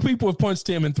 2 people have punched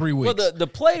him in 3 weeks. Well, the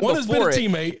play one before has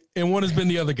been a teammate, and one has been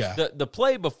the other guy. The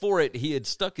play before it, he had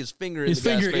stuck his finger in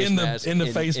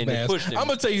the face mask. Pushed him. I'm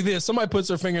gonna tell you this: somebody puts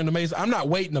their finger in the mask. I'm not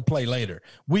waiting to play later.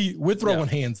 We're throwing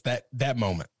hands that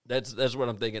moment. That's what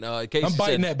I'm thinking. Casey I'm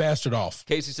biting that bastard off.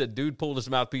 Casey said, "Dude pulled his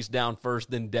mouthpiece down first,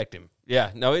 then decked him."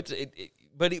 Yeah, no,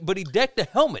 but he decked the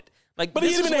helmet. But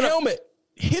he hit him in the helmet.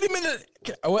 Hit him in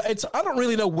the. I don't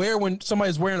really know where when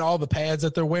somebody's wearing all the pads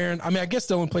that they're wearing. I guess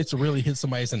the only place to really hit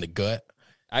somebody is in the gut.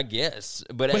 I guess,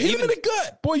 but hit him in the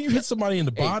gut, boy. You hit somebody in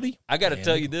the body. I got to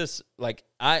tell you this: like,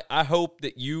 I hope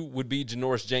that you would be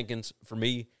Janoris Jenkins for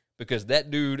me, because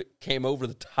that dude came over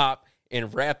the top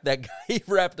and wrapped that guy. He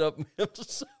wrapped up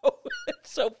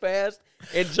so fast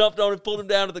and jumped on and pulled him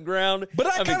down to the ground. But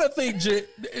I kind of think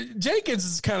Jenkins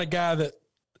is the kind of guy that.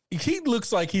 He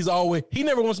looks like he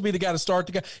never wants to be the guy to start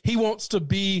the guy. He wants to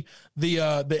be the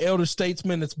elder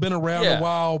statesman that's been around a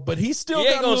while, but he's still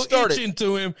got a little itch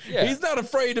into him. Yeah. He's not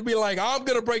afraid to be like, I'm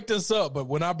going to break this up, but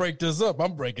when I break this up,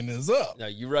 I'm breaking this up. No,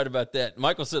 you're right about that.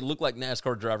 Michael said, look like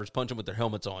NASCAR drivers punching with their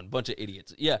helmets on. Bunch of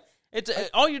idiots. Yeah. It's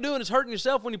all you're doing is hurting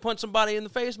yourself when you punch somebody in the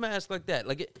face mask like that.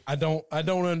 I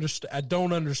don't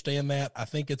understand that. I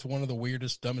think it's one of the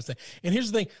weirdest, dumbest things. And here's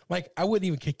the thing, like, I wouldn't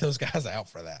even kick those guys out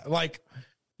for that. Like,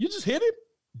 you just hit him.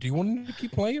 Do you want him to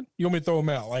keep playing? You want me to throw him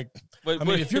out? Like,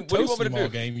 if you're toasting him all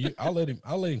game, I'll let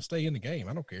him stay in the game.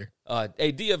 I don't care.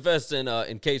 DFS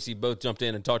and Casey both jumped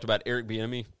in and talked about Eric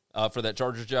Bieniemy for that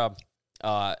Chargers job.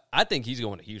 I think he's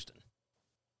going to Houston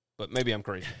but maybe I'm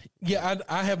crazy. Yeah,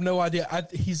 I have no idea. I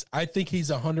think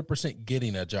he's 100%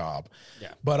 getting a job. Yeah.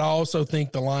 But I also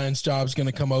think the Lions job is going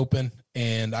to come open,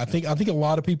 and I think a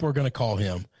lot of people are going to call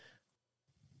him.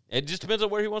 It just depends on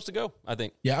where he wants to go, I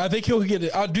think. Yeah, I think he'll get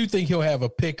it. I do think he'll have a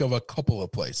pick of a couple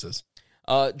of places.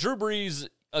 Drew Brees,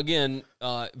 again,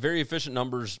 very efficient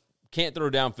numbers. Can't throw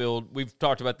downfield. We've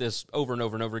talked about this over and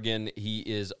over and over again. He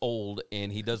is old,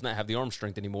 and he does not have the arm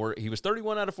strength anymore. He was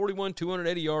 31 out of 41,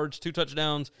 280 yards, 2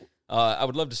 touchdowns. I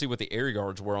would love to see what the air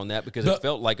yards were on that because it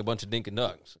felt like a bunch of dink and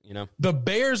dunks, you know? The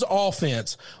Bears'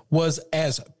 offense was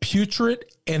as putrid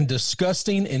and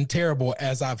disgusting and terrible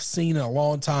as I've seen in a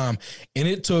long time, and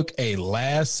it took a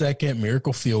last-second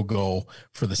miracle field goal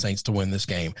for the Saints to win this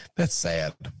game. That's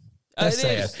sad. That's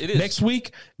sad. It is.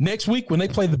 Next week when they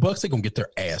play the Bucs, they're gonna get their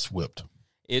ass whipped.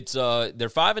 It's they're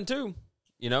 5-2.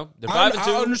 You know, they're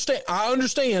 5-2. I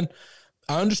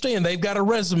understand. They've got a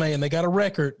resume and they got a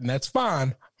record, and that's fine.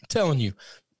 I'm telling you,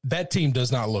 that team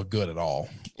does not look good at all.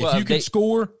 If you can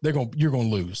score, you're gonna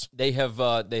lose. They have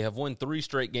won 3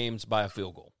 straight games by a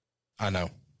field goal. I know.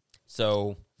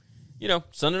 So, you know,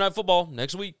 Sunday Night Football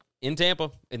next week in Tampa,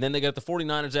 and then they got the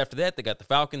 49ers after that. They got the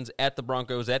Falcons, at the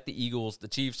Broncos, at the Eagles, the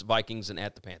Chiefs, Vikings, and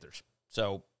at the Panthers.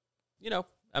 So, you know,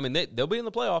 I mean, they'll be in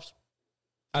the playoffs.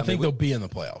 I think they'll be in the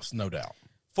playoffs, no doubt.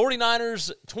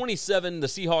 49ers 27, the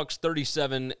Seahawks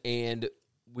 37, and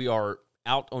we are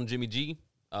out on Jimmy G.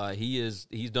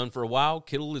 He's done for a while.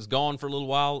 Kittle is gone for a little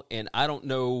while, and I don't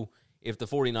know if the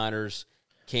 49ers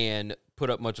can put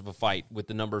up much of a fight with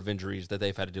the number of injuries that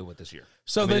they've had to deal with this year.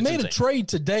 So they made a trade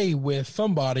today with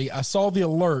somebody. I saw the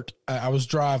alert. I was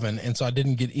driving, and so I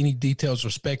didn't get any details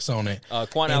or specs on it.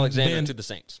 Quan Alexander to the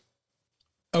Saints.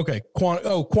 Okay, Quan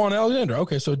Alexander.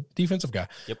 Okay, so defensive guy.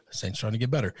 Yep. Saints trying to get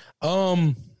better.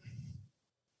 Are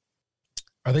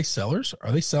they sellers?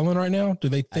 Are they selling right now? Do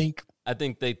they think? I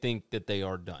think they think that they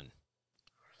are done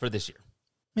for this year.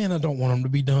 Man, I don't want them to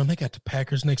be done. They got the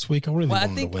Packers next week. I really want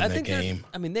them to win that game.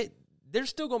 I mean, they're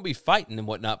still going to be fighting and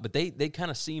whatnot, but they kind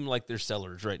of seem like they're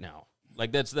sellers right now.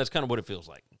 Like that's kind of what it feels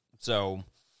like. So,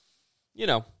 you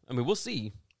know, I mean, we'll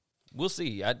see. We'll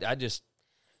see. I just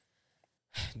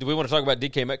do we want to talk about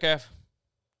DK Metcalf?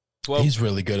 12. He's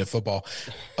really good at football.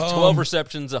 12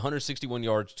 receptions, 161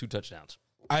 yards, 2 touchdowns.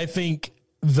 I think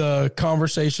the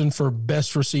conversation for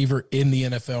best receiver in the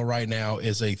NFL right now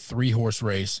is a 3-horse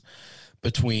race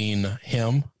between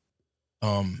him,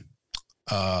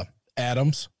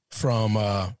 Adams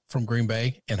from Green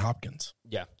Bay, and Hopkins.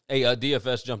 Yeah. Hey,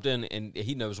 DFS jumped in, and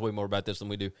he knows way more about this than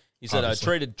we do. He said,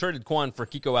 traded Quan for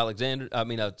Kiko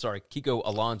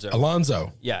Alonso.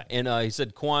 Alonso. Yeah, and he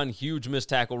said Quan, huge missed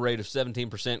tackle rate of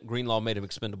 17%. Greenlaw made him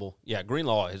expendable. Yeah,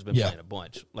 Greenlaw has been playing a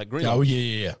bunch. Like Greenlaw. Oh,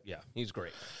 yeah. Yeah, he's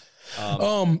great.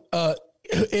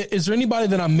 Is there anybody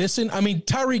that I'm missing? I mean,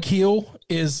 Tyreek Hill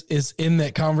is in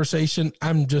that conversation.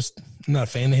 I'm just not a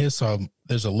fan of his, so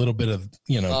there's a little bit of,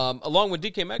 along with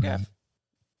DK Metcalf.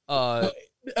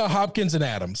 Hopkins and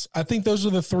Adams. I think those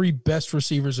are the 3 best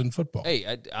receivers in football. Hey,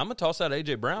 I'm going to toss out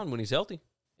A.J. Brown when he's healthy.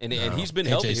 And he's been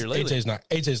healthy here lately.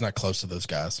 AJ's not close to those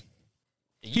guys.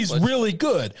 He's really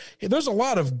good. There's a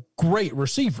lot of great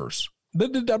receivers.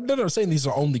 I'm not saying these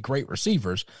are only great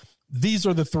receivers. These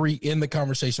are the 3 in the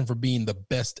conversation for being the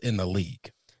best in the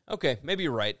league. Okay, maybe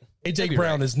you're right. A.J.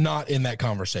 Brown is not in that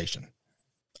conversation.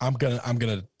 I'm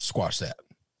gonna squash that.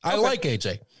 I like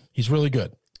A.J. He's really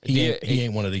good. He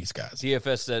ain't one of these guys.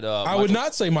 DFS said I would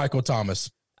not say Michael Thomas.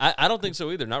 I don't think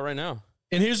so either. Not right now.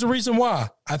 And here's the reason why.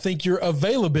 I think your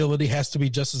availability has to be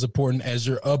just as important as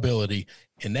your ability,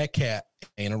 and that cat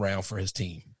ain't around for his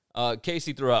team.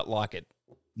 Casey threw out Lockett.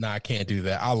 No, I can't do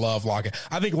that. I love Lockett.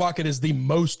 I think Lockett is the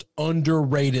most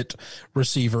underrated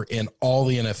receiver in all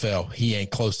the NFL. He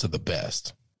ain't close to the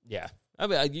best. Yeah. I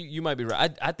mean, you might be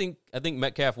right. I think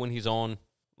Metcalf, when he's on,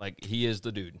 like, he is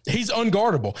the dude. He's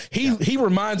unguardable. He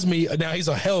reminds me, now he's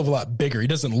a hell of a lot bigger. He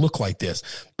doesn't look like this,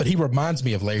 but he reminds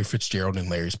me of Larry Fitzgerald in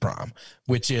Larry's prime,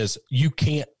 which is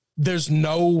there's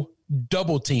no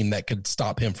double team that could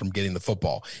stop him from getting the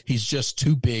football. He's just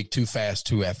too big, too fast,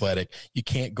 too athletic. You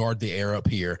can't guard the air up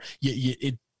here.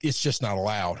 It's just not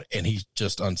allowed, and he's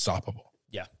just unstoppable.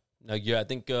 Yeah. No, yeah, I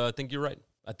think you're right.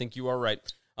 I think you are right.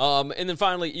 And then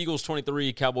finally, Eagles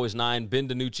 23, Cowboys 9. Ben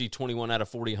DiNucci 21 out of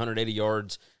 40, 180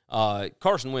 yards.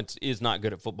 Carson Wentz is not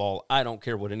good at football. I don't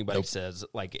care what anybody says.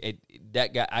 Like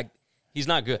that guy, he's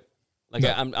not good. Like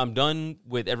I'm done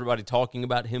with everybody talking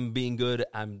about him being good.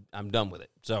 I'm done with it.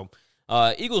 So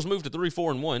Eagles move to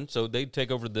 3-4-1, so they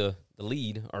take over the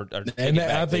lead.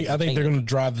 I think they're going to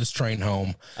drive this train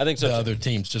home. I think so. The other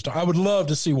teams I would love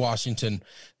to see Washington.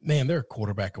 Man, they're a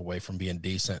quarterback away from being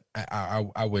decent.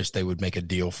 I wish they would make a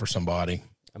deal for somebody.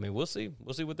 I mean, we'll see.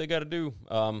 We'll see what they got to do.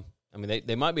 I mean,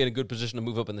 they might be in a good position to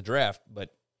move up in the draft,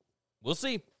 but we'll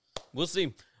see. We'll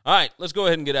see. All right, let's go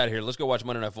ahead and get out of here. Let's go watch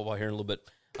Monday Night Football here in a little bit.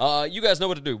 You guys know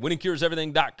what to do.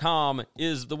 WinningCuresEverything.com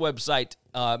is the website.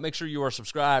 Make sure you are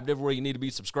subscribed everywhere you need to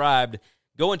be subscribed.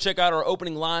 Go and check out our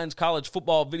Opening Lines college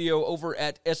football video over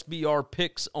at SBR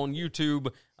Picks on YouTube.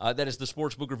 That is the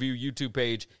Sportsbook Review YouTube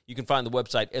page. You can find the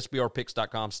website,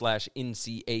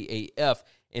 sbrpicks.com/NCAAF.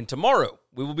 And tomorrow,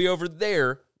 we will be over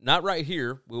there, not right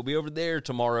here. We'll be over there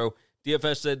tomorrow.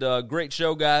 DFS said, great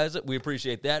show, guys. We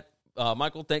appreciate that.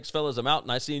 Michael, thanks, fellas. I'm out.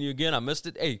 Nice seeing you again. I missed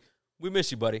it. Hey, we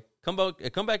miss you, buddy. Come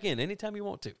back in anytime you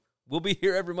want to. We'll be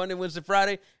here every Monday, Wednesday,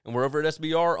 Friday, and we're over at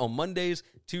SBR on Mondays,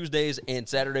 Tuesdays, and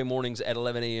Saturday mornings at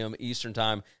 11 a.m. Eastern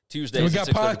Time. Tuesdays, and we got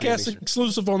podcasts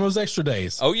exclusive on those extra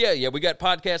days. Oh, yeah. We got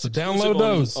podcasts download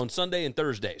those on Sunday and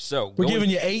Thursday. So we're giving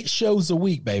you 8 shows a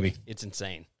week, baby. It's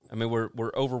insane. I mean,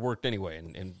 we're overworked anyway,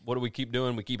 and what do we keep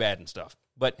doing? We keep adding stuff.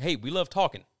 But, hey, we love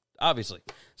talking, obviously.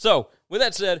 So, with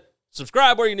that said,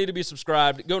 subscribe where you need to be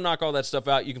subscribed. Go knock all that stuff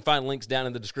out. You can find links down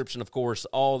in the description, of course,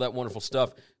 all that wonderful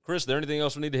stuff. Chris, is there anything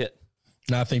else we need to hit?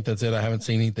 No, I think that's it. I haven't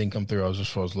seen anything come through. I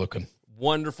was looking.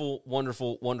 Wonderful,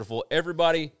 wonderful, wonderful.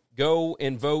 Everybody, go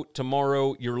and vote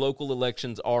tomorrow. Your local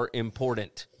elections are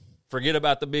important. Forget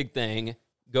about the big thing.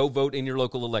 Go vote in your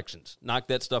local elections. Knock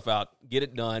that stuff out. Get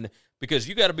it done. Because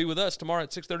you got to be with us tomorrow at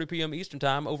 6:30 p.m. Eastern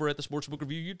Time over at the Sportsbook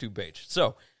Review YouTube page.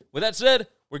 So, with that said,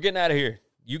 we're getting out of here.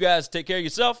 You guys take care of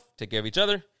yourself. Take care of each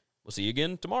other. We'll see you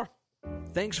again tomorrow.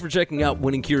 Thanks for checking out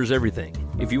Winning Cures Everything.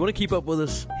 If you want to keep up with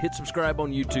us, hit subscribe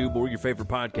on YouTube or your favorite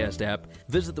podcast app.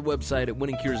 Visit the website at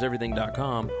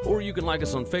winningcureseverything.com, or you can like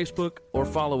us on Facebook or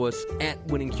follow us at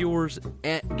Winning Cures,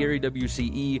 at Gary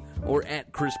WCE, or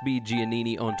at Chris B.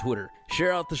 Giannini on Twitter.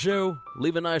 Share out the show,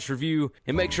 leave a nice review,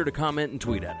 and make sure to comment and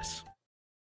tweet at us.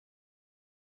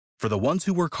 For the ones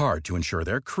who work hard to ensure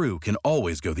their crew can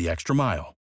always go the extra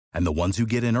mile, and the ones who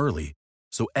get in early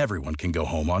so everyone can go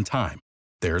home on time,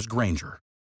 there's Grainger,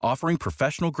 offering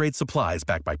professional-grade supplies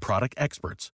backed by product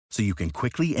experts so you can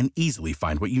quickly and easily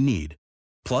find what you need.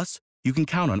 Plus, you can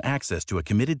count on access to a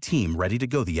committed team ready to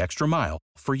go the extra mile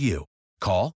for you.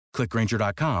 Call, click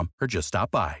Grainger.com, or just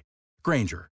stop by.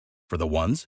 Grainger, for the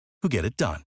ones who get it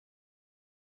done.